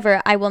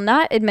 However, I will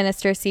not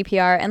administer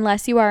CPR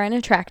unless you are an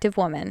attractive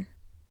woman.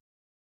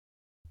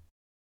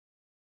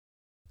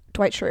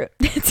 Dwight Schrute.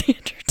 It's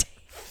Andrew Tate.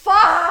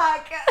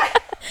 Fuck!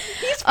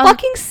 He's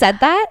fucking said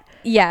that?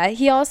 Yeah.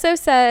 He also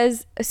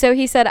says, so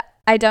he said,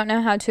 I don't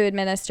know how to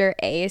administer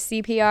a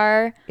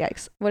CPR.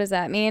 Yikes. What does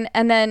that mean?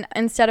 And then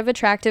instead of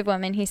attractive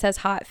woman, he says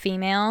hot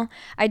female.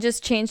 I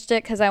just changed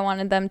it because I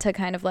wanted them to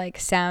kind of like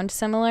sound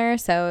similar,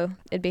 so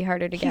it'd be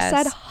harder to guess.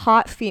 He said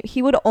hot female.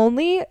 He would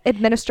only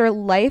administer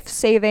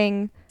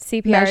life-saving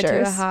CPR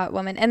measures to a hot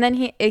woman. And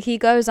then he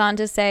goes on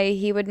to say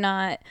he would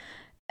not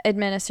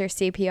administer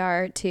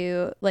CPR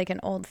to like an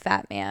old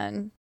fat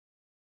man.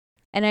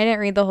 And I didn't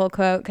read the whole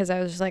quote because I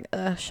was just like,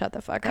 ugh, shut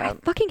the fuck up.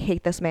 I fucking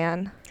hate this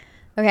man.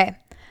 Okay.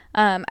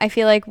 I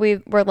feel like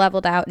we're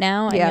leveled out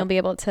now and you'll be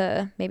able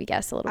to maybe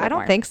guess a little bit more. I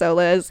don't think so,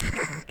 Liz.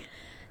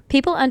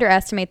 People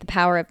underestimate the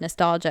power of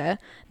nostalgia.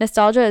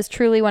 Nostalgia is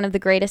truly one of the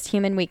greatest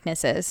human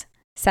weaknesses,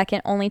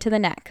 second only to the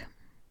neck.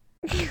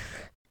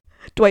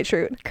 Dwight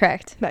Schrute.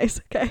 Correct.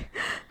 Nice. Okay.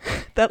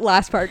 That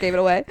last part gave it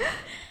away.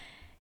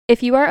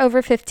 If you are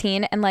over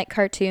 15 and like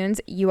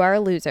cartoons, you are a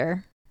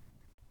loser.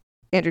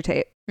 Andrew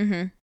Tate.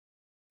 Mm-hmm.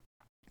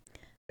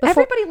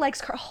 Everybody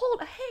likes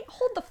hold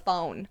the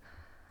phone.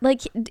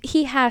 Like,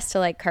 he has to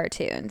like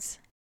cartoons.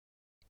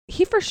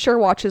 He for sure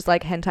watches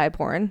like hentai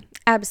porn.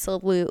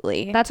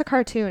 Absolutely. That's a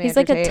cartoon. He's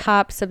Andrew like Tate. a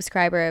top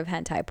subscriber of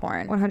hentai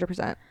porn.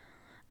 100%.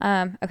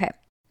 Okay.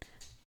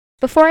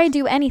 Before I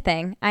do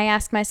anything, I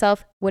ask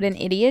myself, would an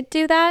idiot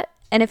do that?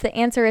 And if the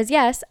answer is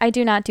yes, I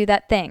do not do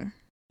that thing.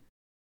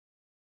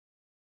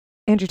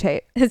 Andrew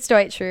Tate. It's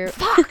Dwight Schrute.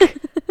 Fuck.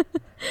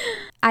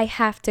 I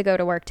have to go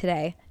to work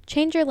today.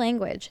 Change your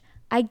language.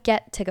 I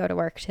get to go to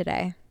work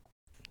today.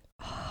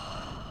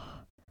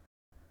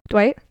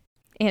 Dwight?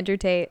 Andrew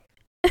Tate.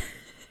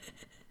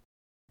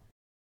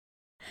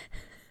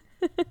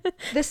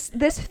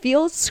 This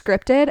feels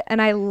scripted,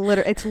 and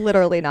it's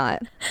literally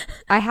not.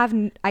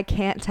 I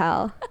can't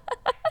tell.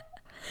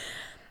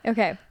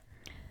 Okay.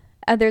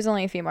 There's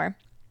only a few more.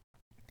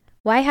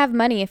 Why have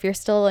money if you're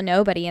still a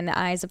nobody in the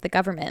eyes of the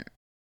government?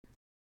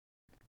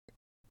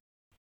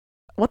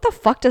 What the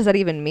fuck does that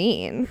even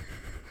mean?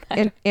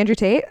 Andrew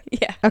Tate?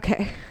 Yeah.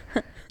 Okay.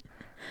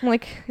 I'm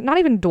like, not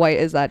even Dwight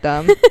is that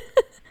dumb.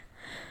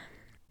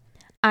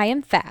 I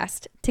am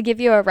fast. To give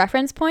you a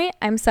reference point,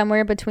 I'm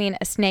somewhere between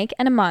a snake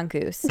and a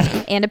mongoose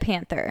and a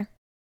panther.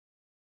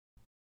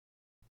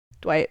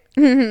 Dwight.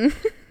 Mm-hmm.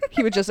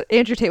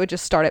 Andrew Tate would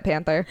just start at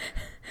panther.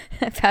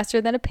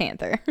 Faster than a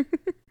panther.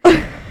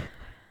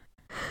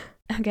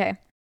 Okay.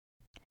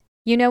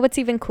 You know what's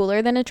even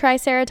cooler than a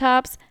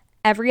triceratops?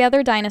 Every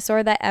other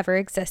dinosaur that ever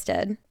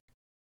existed.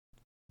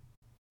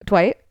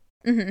 Dwight?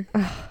 Mm-hmm.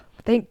 Ugh,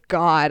 thank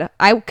God.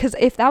 Because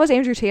if that was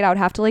Andrew Tate, I would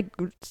have to like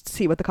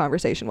see what the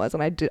conversation was,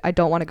 and I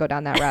don't want to go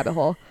down that rabbit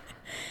hole.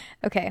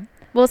 Okay.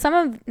 Well, some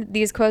of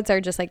these quotes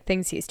are just like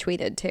things he's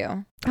tweeted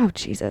too. Oh,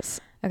 Jesus.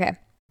 Okay.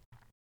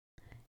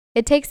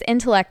 It takes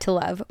intellect to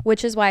love,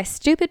 which is why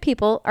stupid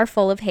people are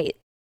full of hate.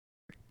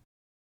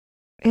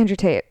 Andrew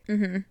Tate.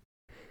 Mm-hmm.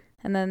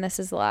 And then this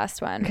is the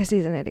last one. Because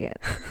he's an idiot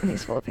and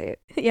he's full of hate.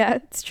 Yeah,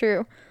 it's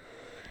true.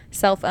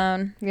 Cell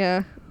phone.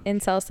 Yeah.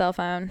 Incel cell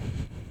phone.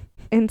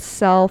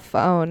 Incel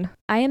phone.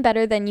 I am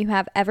better than you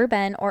have ever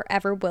been or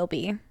ever will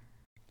be.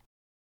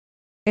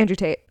 Andrew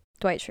Tate.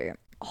 Dwight Schrute.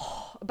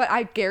 Oh, but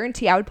I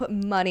guarantee I would put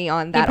money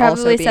on that. He probably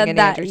also being said an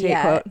that. Andrew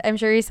Tate quote. I'm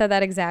sure he said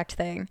that exact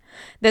thing.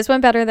 This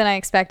went better than I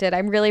expected.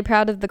 I'm really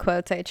proud of the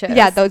quotes I chose.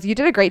 Yeah, those you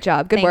did a great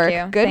job. Good Thank work.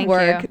 you. Good Thank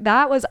work.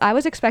 you. I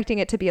was expecting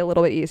it to be a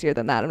little bit easier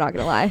than that. I'm not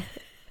gonna lie.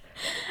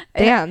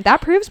 Damn,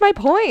 that proves my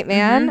point,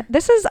 man.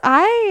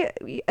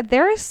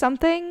 There is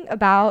something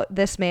about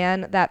this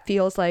man that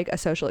feels like a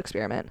social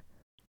experiment.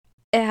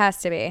 It has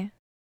to be.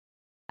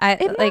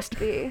 It must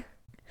be.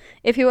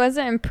 If he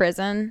wasn't in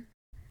prison,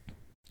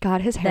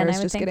 God, his hair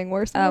is just getting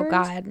worse. And worse.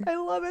 God, I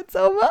love it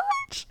so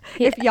much.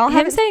 If y'all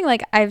him saying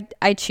like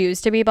I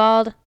choose to be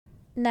bald,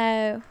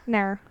 no,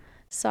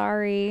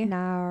 sorry,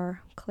 no,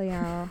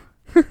 Cleo.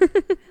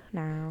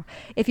 No.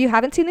 If you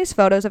haven't seen these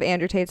photos of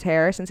Andrew Tate's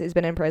hair since he's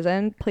been in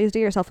prison, please do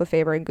yourself a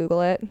favor and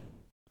Google it.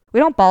 We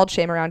don't bald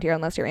shame around here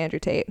unless you're Andrew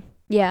Tate.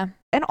 Yeah.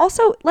 And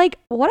also, like,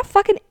 what a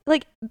fucking,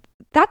 like,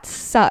 that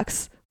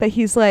sucks that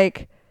he's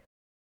like,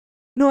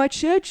 no, I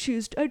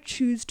choose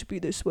to be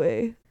this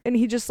way. And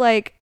he just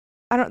like,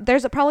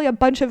 there's probably a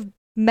bunch of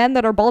men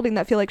that are balding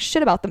that feel like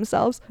shit about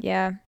themselves.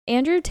 Yeah.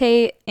 Andrew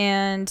Tate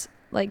and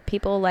like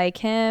people like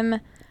him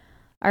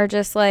are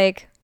just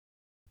like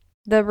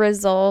the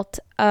result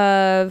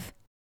of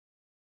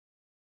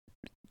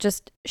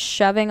just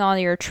shoving all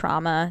your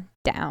trauma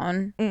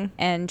down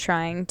and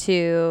trying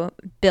to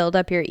build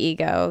up your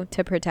ego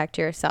to protect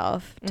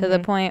yourself to the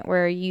point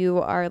where you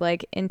are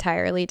like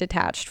entirely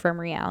detached from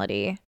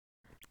reality.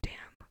 Damn.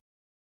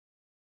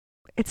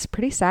 It's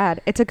pretty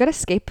sad. It's a good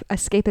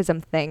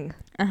escapism thing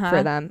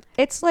for them.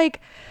 It's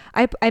like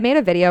I made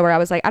a video where I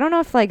was like, I don't know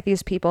if like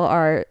these people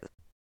are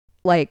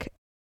like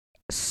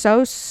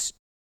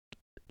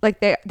like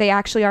they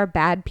actually are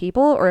bad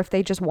people or if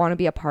they just want to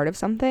be a part of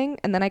something.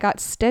 And then I got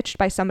stitched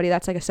by somebody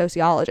that's like a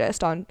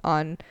sociologist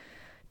on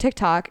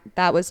TikTok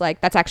that was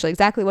like, that's actually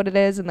exactly what it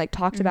is, and like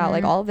talked about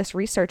like all of this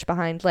research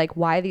behind like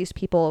why these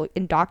people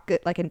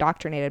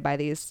indoctrinated by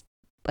these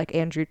like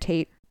Andrew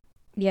Tate,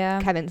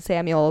 Kevin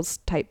Samuels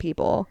type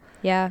people.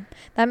 Yeah,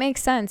 that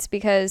makes sense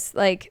because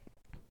like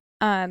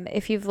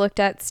if you've looked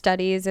at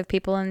studies of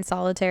people in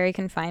solitary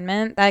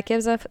confinement, that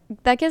gives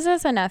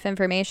us enough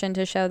information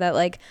to show that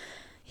like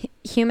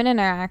human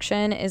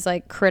interaction is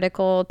like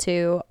critical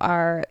to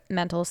our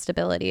mental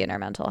stability and our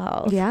mental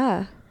health.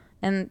 Yeah.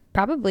 And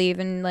probably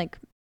even like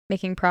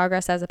making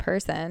progress as a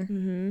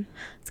person.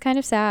 It's kind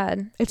of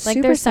sad. It's like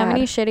super there's so sad.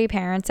 many shitty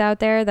parents out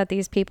there that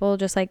these people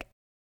just like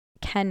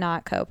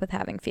cannot cope with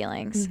having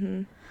feelings.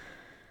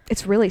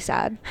 It's really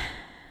sad.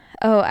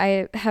 Oh,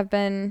 I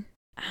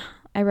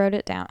wrote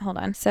it down. Hold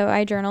on. So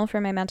I journal for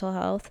my mental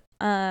health.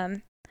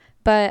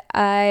 But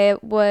I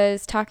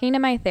was talking to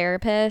my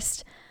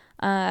therapist,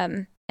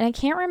 and I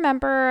can't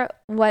remember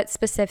what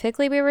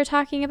specifically we were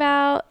talking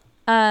about.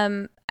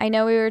 I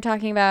know we were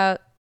talking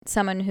about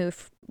someone who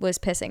was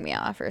pissing me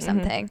off or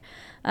something.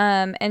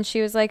 And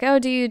she was like, oh,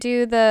 do you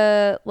do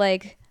the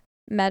like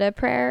metta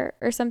prayer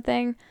or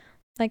something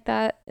like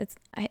that? It's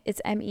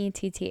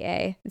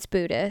METTA. It's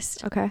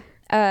Buddhist. Okay.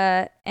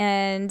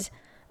 And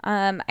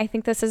I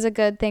think this is a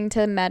good thing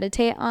to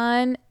meditate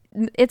on.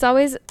 It's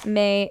always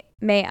may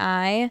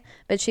I,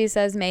 but she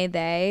says may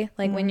they,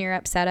 like when you're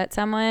upset at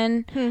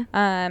someone.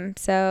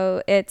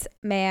 So it's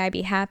may I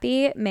be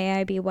happy, may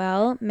I be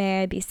well,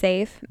 may I be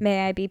safe,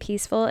 may I be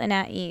peaceful and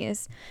at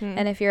ease.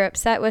 And if you're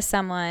upset with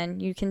someone,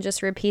 you can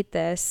just repeat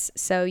this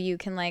so you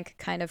can like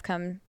kind of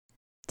come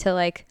to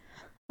like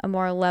a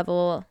more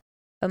level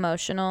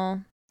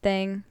emotional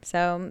thing.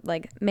 So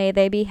like may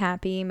they be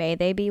happy, may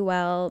they be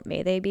well,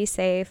 may they be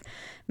safe,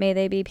 may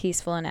they be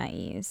peaceful and at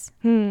ease.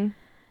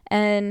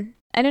 And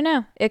I don't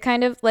know, it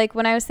kind of like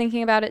when I was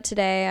thinking about it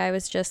today, I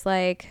was just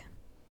like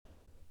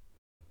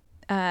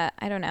I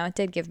don't know, it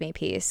did give me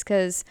peace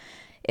because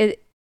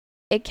it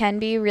can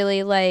be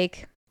really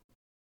like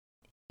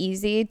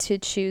easy to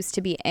choose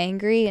to be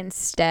angry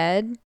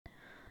instead,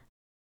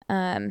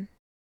 and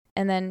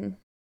then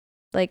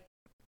like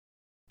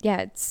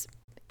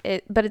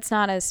but it's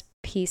not as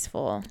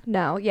peaceful.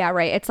 No, yeah,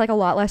 right. It's like a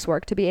lot less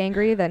work to be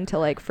angry than to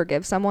like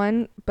forgive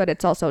someone, but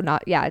it's also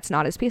not, it's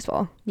not as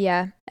peaceful.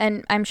 Yeah.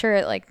 And I'm sure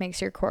it like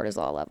makes your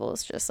cortisol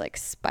levels just like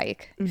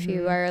spike if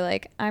you are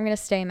like, I'm going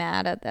to stay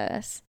mad at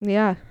this.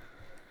 Yeah.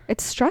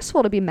 It's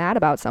stressful to be mad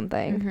about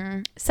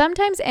something.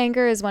 Sometimes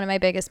anger is one of my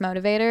biggest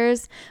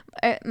motivators.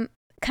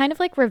 Kind of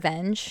like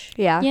revenge.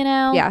 Yeah. You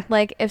know? Yeah.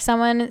 Like if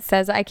someone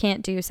says I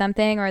can't do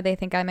something or they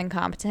think I'm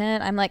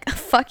incompetent, I'm like,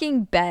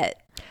 fucking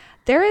bet.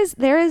 There is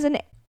an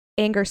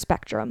anger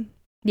spectrum.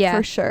 Yeah,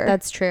 for sure.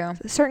 That's true.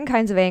 Certain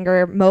kinds of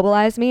anger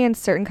mobilize me and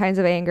certain kinds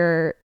of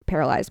anger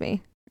paralyze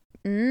me.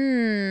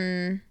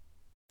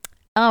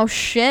 Oh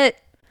shit.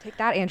 Take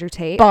that, Andrew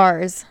Tate.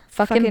 Bars.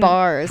 Fucking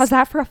bars. How's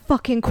that for a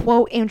fucking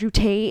quote, Andrew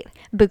Tate?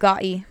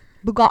 Bugatti.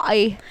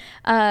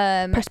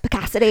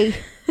 Perspicacity.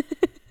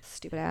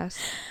 Stupid ass.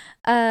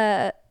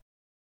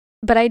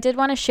 But I did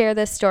want to share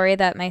this story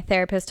that my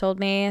therapist told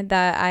me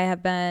that I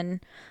have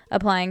been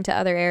applying to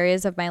other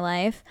areas of my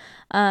life.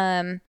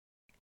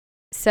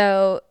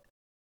 So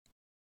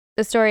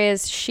the story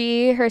is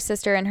her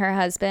sister and her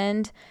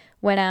husband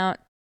went out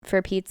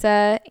for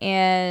pizza,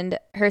 and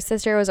her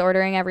sister was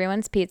ordering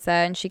everyone's pizza,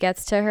 and she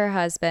gets to her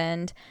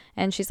husband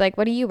and she's like,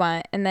 what do you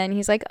want? And then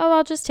he's like, oh,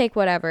 I'll just take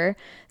whatever.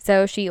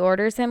 So she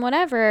orders him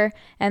whatever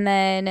and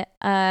then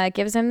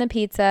gives him the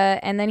pizza,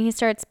 and then he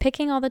starts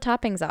picking all the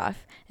toppings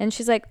off, and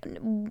she's like,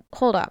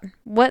 hold on,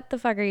 what the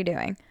fuck are you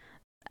doing?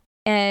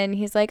 And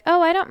he's like,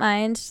 oh, I don't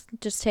mind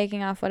just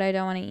taking off what I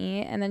don't want to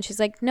eat. And then she's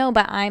like, no,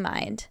 but I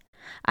mind.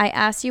 I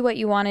asked you what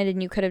you wanted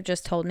and you could have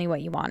just told me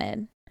what you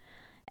wanted.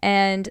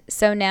 And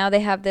so now they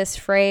have this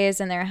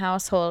phrase in their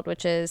household,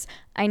 which is,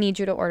 I need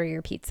you to order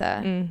your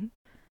pizza. Mm-hmm.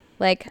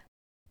 Like,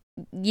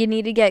 you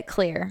need to get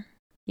clear.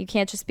 You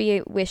can't just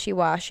be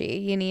wishy-washy.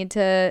 You need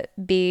to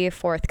be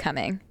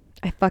forthcoming.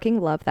 I fucking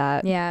love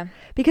that. Yeah.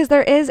 Because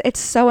it's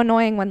so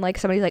annoying when like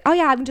somebody's like, oh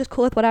yeah, I'm just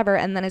cool with whatever,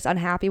 and then is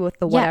unhappy with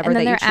the whatever and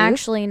then that you choose. They're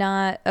actually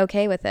not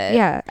okay with it.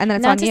 Yeah, and then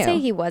it's not on to you. say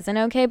he wasn't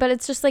okay, but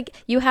it's just like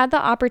you had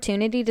the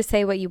opportunity to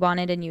say what you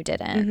wanted and you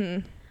didn't.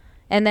 Mm-hmm.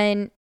 And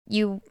then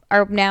you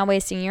are now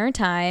wasting your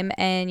time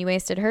and you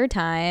wasted her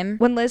time.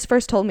 When Liz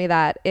first told me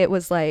that, it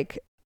was like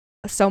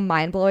so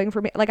mind-blowing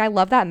for me. Like, I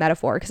love that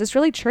metaphor because it's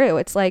really true.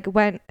 It's like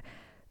when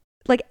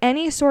like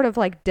any sort of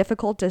like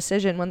difficult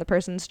decision, when the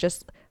person's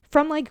just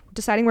from like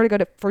deciding where to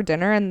go for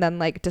dinner and then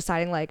like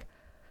deciding like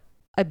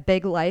a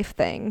big life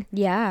thing.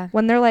 Yeah.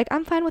 When they're like,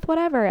 I'm fine with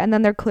whatever, and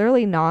then they're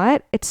clearly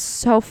not, it's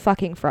so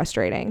fucking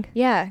frustrating.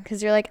 Yeah,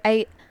 because you're like,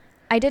 I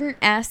didn't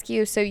ask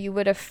you so you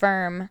would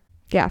affirm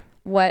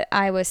what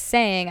I was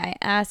saying. I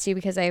asked you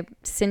because I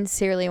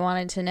sincerely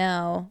wanted to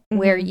know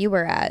where you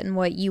were at and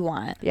what you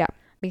want. Yeah.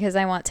 Because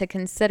I want to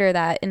consider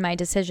that in my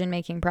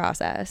decision-making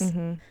process.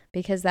 Mm-hmm.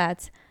 Because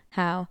that's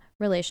how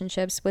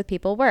relationships with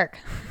people work.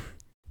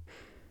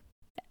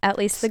 At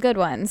least the good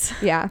ones.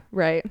 Yeah,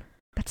 right.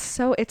 It's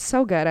so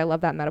good. I love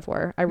that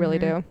metaphor. I really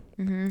do.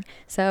 Mm-hmm.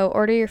 So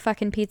order your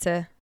fucking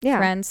pizza,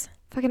 friends.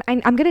 Fucking,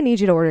 I'm going to need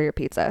you to order your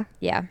pizza.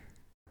 Yeah.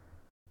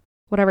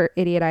 Whatever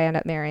idiot I end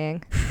up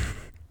marrying.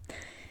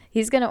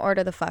 He's going to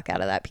order the fuck out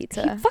of that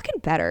pizza. He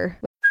fucking better.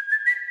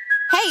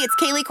 Hey, it's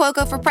Kaylee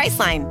Cuoco for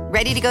Priceline.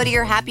 Ready to go to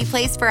your happy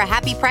place for a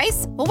happy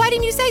price? Well, why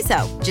didn't you say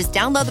so? Just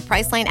download the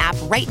Priceline app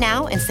right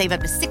now and save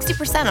up to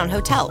 60% on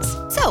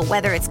hotels. So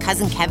whether it's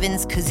Cousin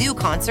Kevin's Kazoo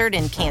Concert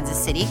in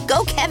Kansas City,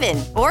 go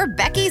Kevin, or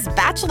Becky's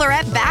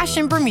Bachelorette Bash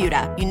in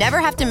Bermuda, you never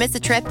have to miss a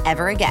trip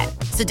ever again.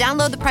 So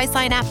download the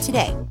Priceline app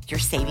today. Your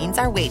savings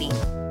are waiting.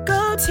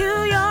 Go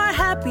to your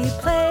happy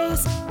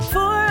place for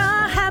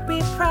a happy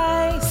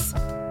price.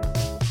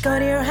 Go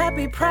to your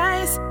happy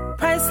price,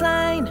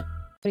 Priceline.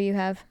 What do you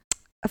have?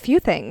 A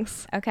few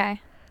things. Okay.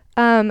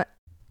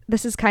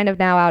 This is kind of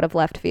now out of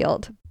left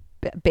field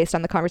based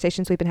on the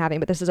conversations we've been having,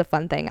 but this is a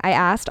fun thing. I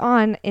asked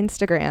on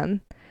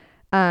Instagram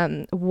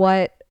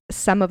what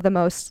some of the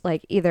most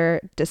like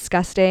either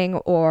disgusting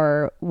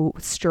or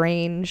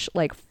strange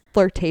like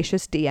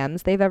flirtatious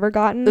DMs they've ever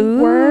gotten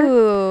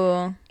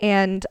were.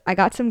 And I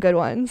got some good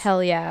ones.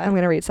 Hell yeah. I'm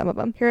going to read some of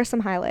them. Here are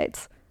some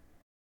highlights.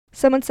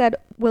 Someone said,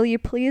 "Will you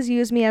please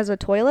use me as a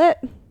toilet?"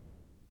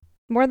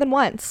 More than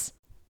once.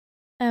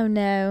 Oh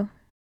no.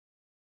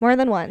 More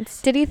than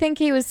once. Did he think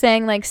he was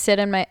saying like sit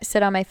on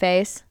my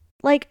face?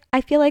 Like,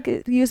 I feel like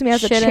use me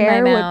as Shit a chair.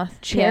 in my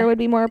mouth. Chair would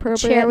be more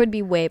appropriate. Chair would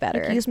be way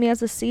better. Like, use me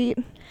as a seat.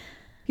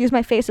 Use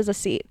my face as a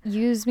seat.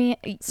 Use me.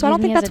 So I don't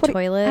think that's what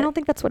toilet. I don't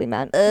think that's what he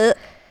meant.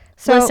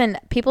 So listen,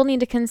 people need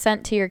to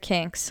consent to your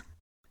kinks.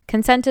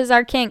 Consent is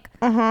our kink.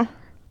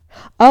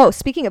 Oh,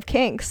 speaking of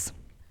kinks,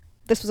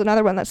 this was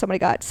another one that somebody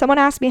got. Someone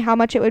asked me how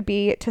much it would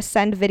be to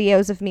send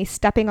videos of me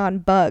stepping on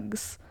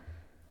bugs.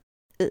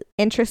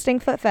 Interesting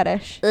foot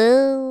fetish.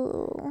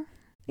 Ooh.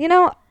 You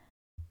know,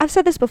 I've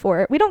said this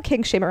before. We don't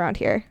kink shame around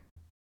here.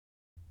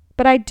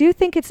 But I do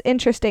think it's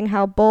interesting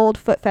how bold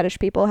foot fetish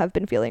people have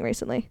been feeling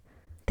recently.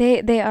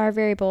 They are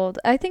very bold.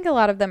 I think a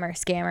lot of them are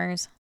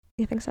scammers.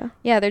 You think so?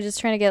 Yeah, they're just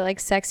trying to get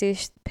like sexy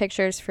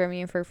pictures from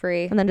you for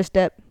free. And then just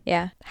dip.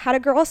 Yeah. Had a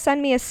girl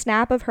send me a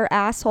snap of her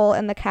asshole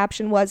and the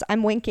caption was,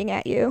 "I'm winking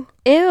at you."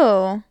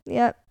 Ew.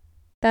 Yep.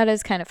 That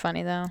is kind of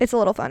funny though. It's a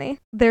little funny.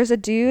 There's a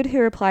dude who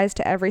replies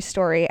to every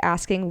story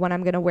asking when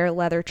I'm going to wear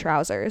leather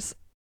trousers.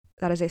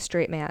 That is a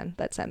straight man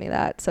that sent me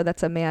that. So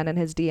that's a man in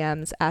his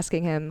DMs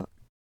asking him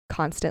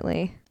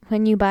constantly.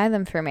 When you buy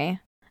them for me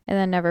and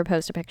then never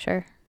post a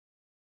picture.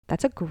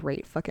 That's a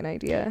great fucking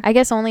idea. I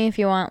guess only if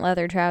you want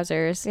leather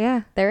trousers.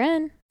 Yeah. They're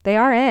in. They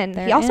are in.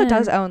 They're he also in.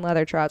 does own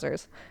leather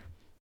trousers.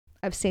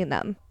 I've seen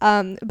them.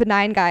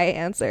 Benign guy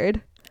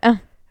answered. Oh.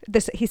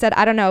 He said,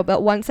 "I don't know,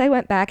 but once I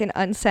went back and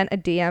unsent a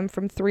DM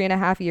from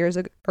 3.5 years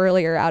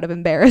earlier out of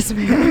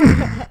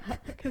embarrassment."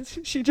 Because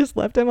she just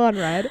left him on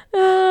red.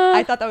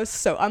 I thought that was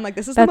so... I'm like,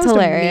 this is the most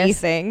hilarious. me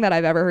thing that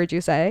I've ever heard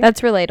you say.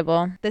 That's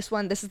relatable. This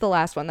is the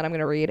last one that I'm going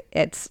to read.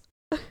 It's...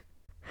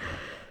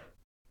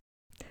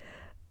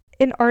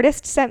 An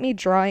artist sent me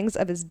drawings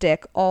of his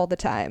dick all the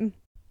time.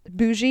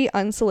 Bougie,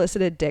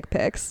 unsolicited dick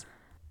pics.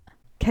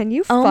 Can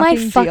you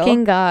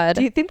fucking God.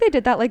 Do you think they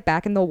did that like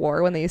back in the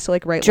war when they used to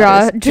like write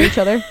letters to each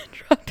other?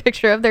 Draw a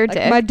picture of their like,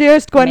 dick. "My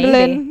dearest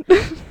Gwendolyn."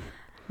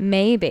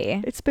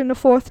 Maybe. It's been a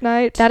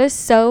fortnight. That is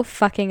so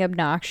fucking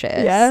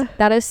obnoxious. Yeah.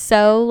 That is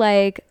so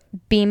like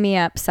beam me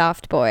up,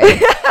 soft boy.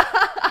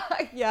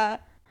 Yeah.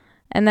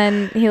 And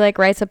then he like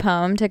writes a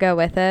poem to go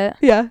with it.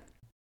 Yeah.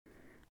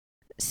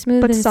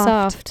 Smooth But and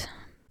soft. soft.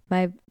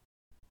 My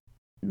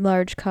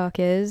large cock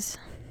is.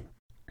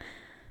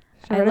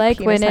 Should I write a like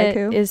penis when it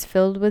haiku? is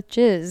filled with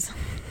jizz.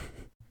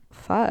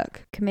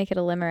 Fuck. Can make it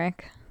a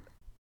limerick.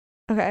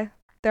 Okay.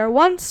 There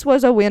once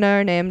was a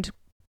winner named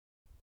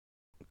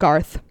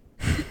Garth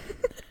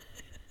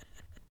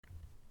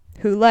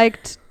who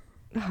liked.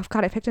 Oh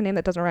God, I picked a name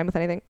that doesn't rhyme with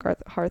anything.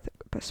 Garth, Hearth,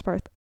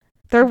 Sparth.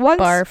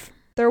 Barf.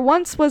 There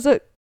once was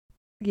a.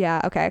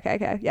 Yeah.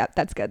 Okay. Yeah,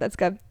 that's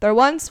good. There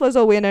once was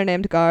a winner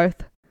named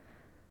Garth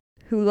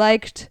who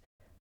liked.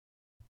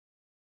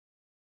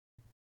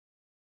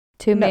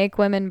 To No. make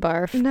women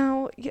barf.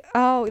 No.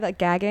 Oh, like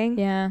gagging.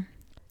 Yeah.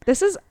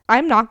 This is.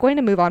 I'm not going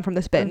to move on from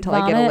this bit until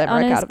I get a Vomit on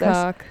limerick his out of this.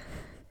 cock.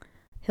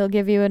 He'll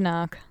give you a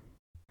knock.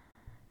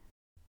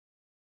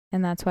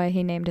 And that's why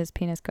he named his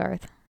penis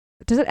Garth.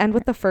 Does it end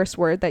with the first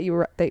word that you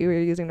were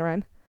using to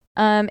rhyme?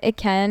 It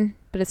can,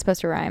 but it's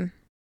supposed to rhyme.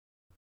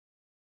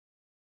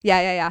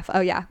 Yeah.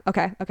 Oh yeah.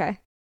 Okay.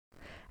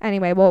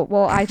 Anyway,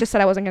 well, I just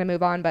said I wasn't going to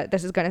move on, but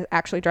this is going to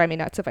actually drive me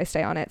nuts if I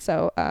stay on it.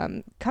 So,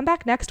 come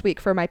back next week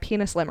for my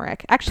penis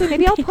limerick. Actually,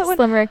 maybe I'll put one.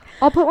 Limerick.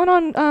 I'll put one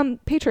on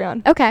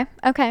Patreon. Okay.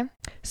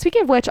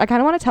 Speaking of which, I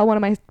kind of want to tell one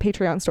of my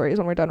Patreon stories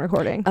when we're done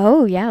recording.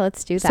 Oh yeah,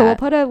 let's do that. So we'll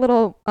put a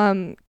little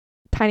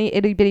tiny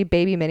itty bitty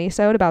baby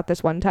mini-sode about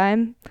this one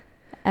time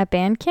at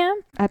band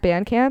camp.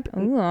 Ooh.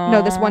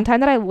 No, this one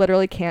time that I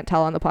literally can't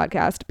tell on the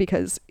podcast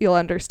because you'll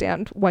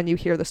understand when you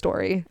hear the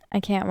story. I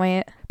can't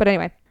wait. But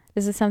anyway.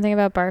 Is it something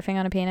about barfing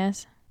on a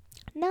penis?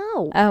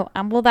 No. Oh,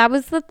 well, that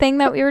was the thing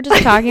that we were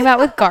just talking about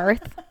with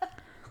Garth.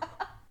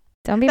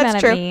 Don't be That's mad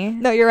true. at me.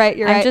 No, you're right.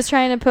 I'm just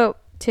trying to put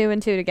 2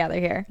 and 2 together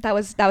here. That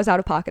was out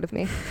of pocket of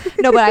me.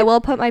 No, but I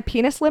will put my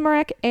penis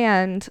limerick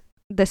and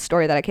this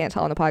story that I can't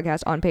tell on the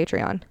podcast on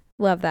Patreon.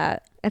 Love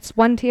that. It's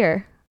one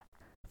tier.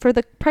 For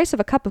the price of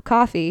a cup of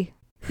coffee,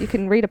 you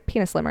can read a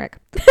penis limerick.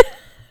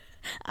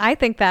 I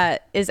think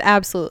that is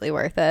absolutely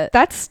worth it.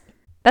 That's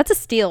a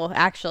steal,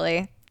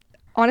 actually.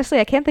 Honestly,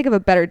 I can't think of a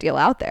better deal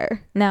out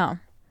there. No.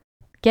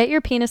 Get your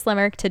penis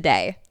limerick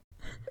today.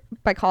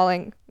 By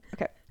calling.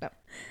 Okay, no.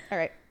 All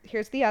right.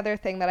 Here's the other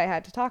thing that I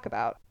had to talk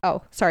about.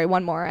 Oh, sorry,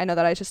 one more. I know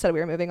that I just said we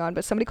were moving on,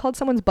 but somebody called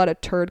someone's butt a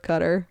turd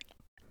cutter.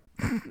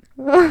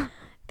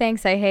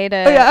 Thanks, I hate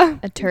a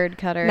turd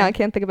cutter. No, I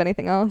can't think of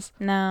anything else.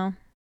 No.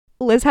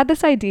 Liz had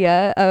this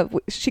idea of,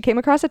 she came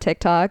across a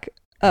TikTok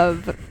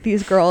of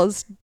these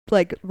girls,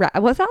 like,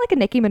 was that like a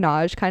Nicki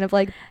Minaj kind of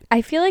like?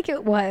 I feel like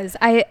it was.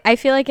 I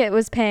feel like it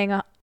was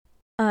paying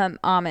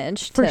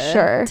homage For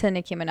sure to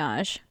Nicki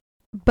Minaj.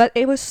 But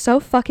it was so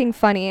fucking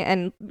funny,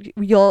 and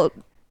you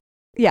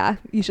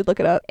should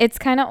look it up. It's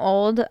kind of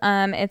old.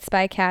 It's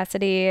by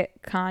Cassidy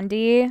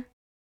Condy.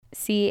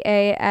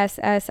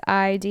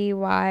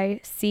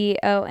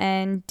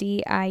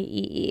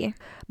 CassidyCondie.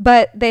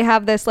 But they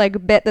have this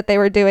like bit that they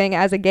were doing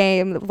as a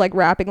game, like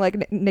rapping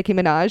like Nicki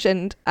Minaj,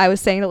 and I was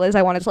saying to Liz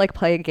I wanted to like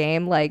play a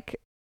game like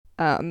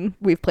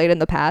we've played in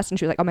the past, and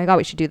she was like, oh my god,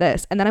 we should do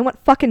this. And then I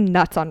went fucking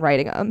nuts on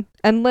writing them,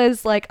 and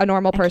Liz, like a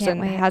normal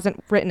person,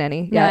 hasn't written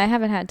any yet. No, I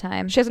haven't had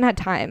time. She hasn't had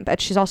time, but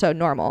she's also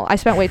normal. I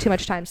spent way too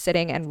much time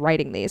sitting and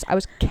writing these. I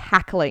was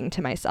cackling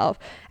to myself,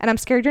 and I'm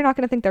scared you're not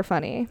going to think they're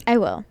funny. I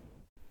will.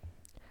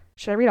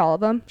 Should I read all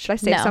of them? Should I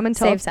save some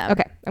until? Save some.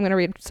 Okay, I'm going to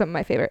read some of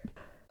my favorite.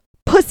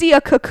 Pussy a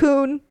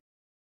cocoon,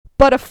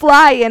 but a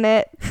fly in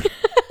it.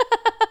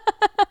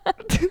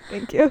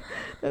 Thank you.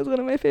 That was one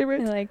of my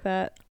favorites. I like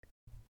that.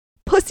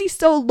 Pussy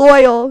so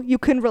loyal, you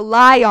can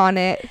rely on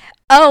it.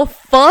 Oh,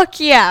 fuck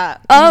yeah.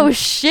 Oh,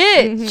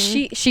 shit.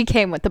 Mm-hmm. She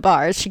came with the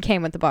bars.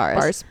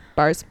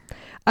 Bars.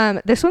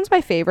 This one's my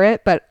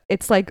favorite, but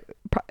it's like,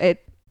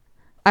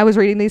 I was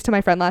reading these to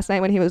my friend last night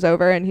when he was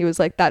over, and he was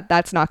like,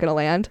 that's not going to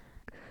land.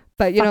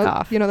 But you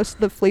know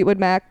the Fleetwood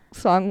Mac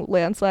song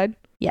Landslide?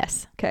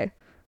 Yes. Okay.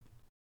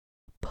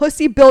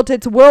 Pussy built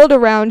its world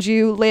around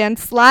you,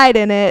 landslide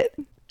in it.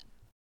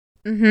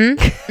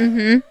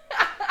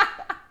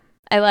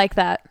 I like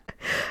that.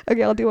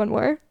 Okay, I'll do one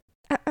more.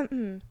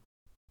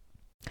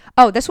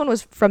 Oh, this one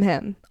was from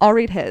him. I'll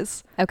read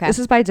his. Okay. This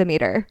is by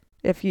Demeter.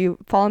 If you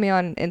follow me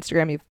on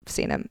Instagram, you've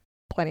seen him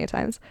plenty of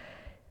times.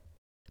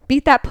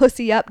 Beat that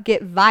pussy up,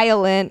 get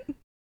violent.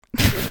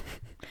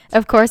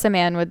 Of course a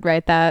man would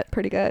write that.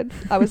 Pretty good.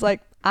 I was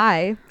like,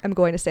 I am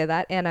going to say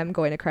that, and I'm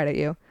going to credit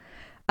you.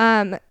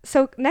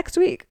 So next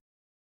week,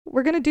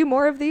 we're going to do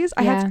more of these.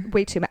 I have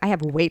way too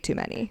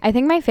many. I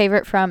think my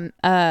favorite from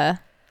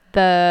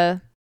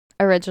the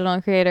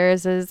original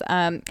creators is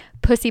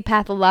Pussy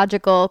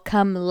Pathological,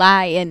 come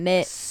lie in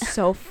it.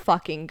 So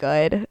fucking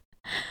good.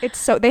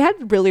 They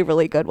had really,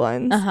 really good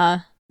ones.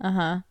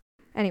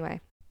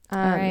 Anyway. All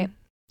right.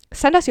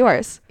 Send us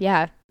yours.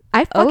 Yeah.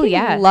 I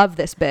fucking love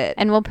this bit.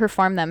 And we'll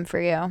perform them for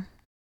you.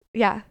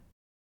 Yeah.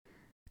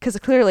 Because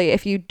clearly,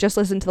 if you just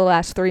listen to the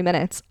last 3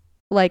 minutes,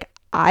 like,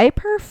 I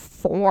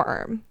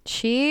perform.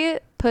 She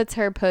puts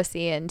her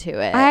pussy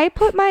into it. I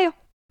put my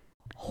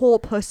whole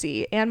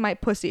pussy and my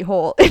pussy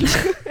hole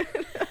into it.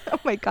 Oh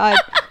my god.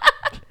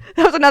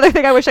 That was another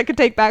thing I wish I could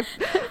take back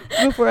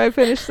before I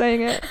finished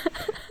saying it.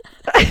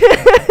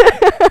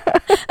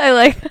 I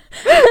like.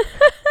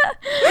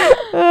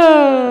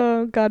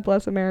 Oh, God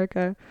bless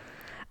America.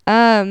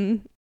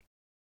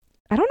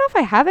 I don't know if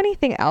I have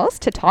anything else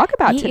to talk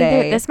about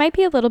today. This might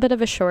be a little bit of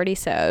a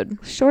shorty-sode.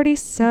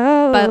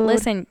 Shorty-sode. But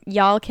listen,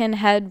 y'all can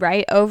head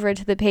right over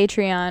to the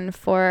Patreon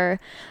for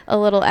a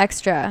little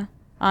extra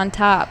on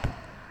top.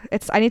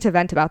 I need to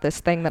vent about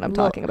this thing that I'm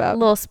talking about. A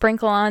little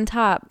sprinkle on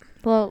top.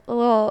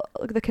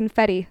 The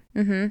confetti.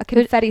 Mm-hmm. A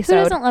confetti-sode.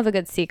 Who doesn't love a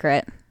good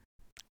secret?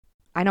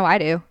 I know I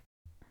do.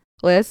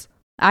 Liz?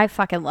 I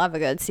fucking love a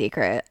good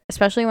secret,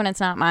 especially when it's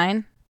not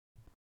mine.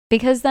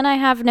 Because then I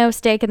have no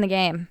stake in the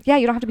game. Yeah,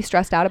 you don't have to be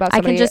stressed out about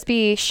somebody. I can just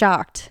be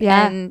shocked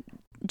and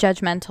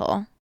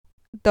judgmental.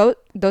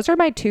 Those are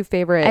my two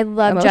favorite I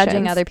love emotions.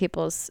 judging other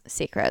people's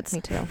secrets.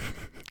 Me too.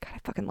 God, I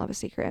fucking love a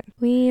secret.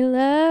 We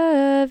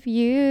love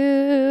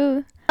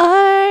you.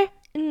 Our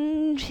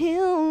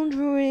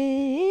children.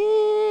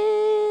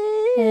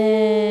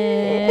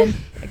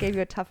 I gave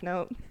you a tough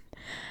note.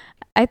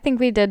 I think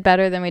we did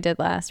better than we did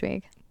last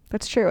week.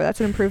 That's true. That's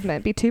an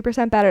improvement. Be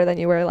 2% better than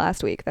you were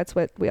last week. That's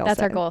what we all That's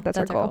say. our goal. That's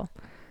our goal.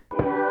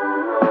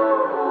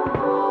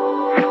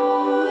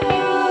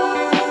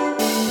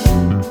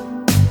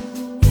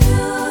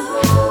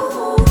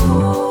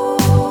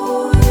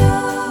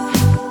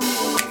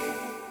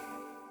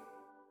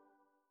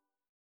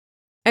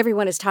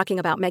 Everyone is talking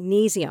about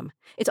magnesium.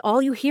 It's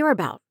all you hear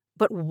about.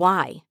 But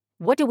why?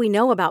 What do we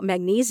know about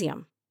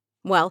magnesium?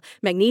 Well,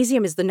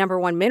 magnesium is the number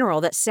one mineral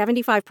that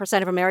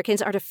 75% of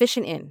Americans are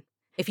deficient in.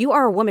 If you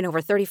are a woman over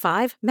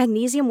 35,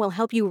 magnesium will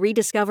help you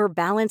rediscover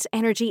balance,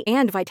 energy,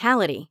 and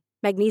vitality.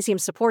 Magnesium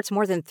supports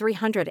more than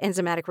 300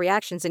 enzymatic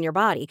reactions in your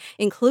body,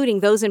 including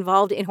those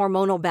involved in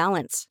hormonal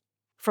balance.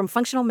 From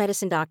functional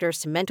medicine doctors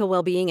to mental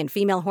well-being and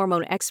female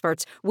hormone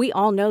experts, we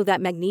all know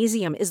that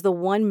magnesium is the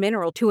one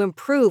mineral to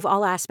improve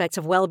all aspects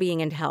of well-being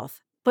and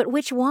health. But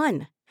which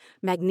one?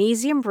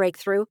 Magnesium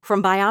Breakthrough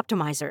from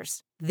Bioptimizers,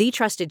 the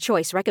trusted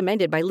choice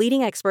recommended by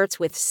leading experts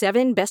with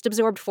 7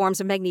 best-absorbed forms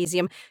of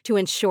magnesium to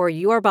ensure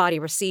your body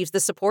receives the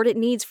support it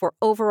needs for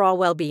overall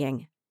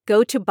well-being.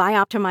 Go to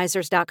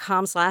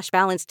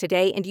bioptimizers.com/balance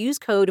today and use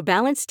code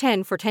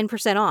BALANCE10 for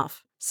 10%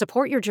 off.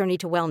 Support your journey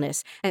to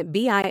wellness at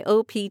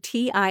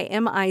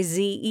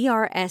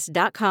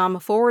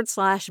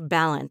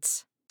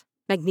bioptimizers.com/balance.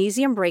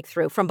 Magnesium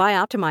Breakthrough from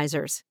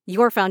Bioptimizers,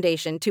 your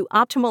foundation to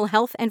optimal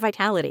health and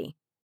vitality.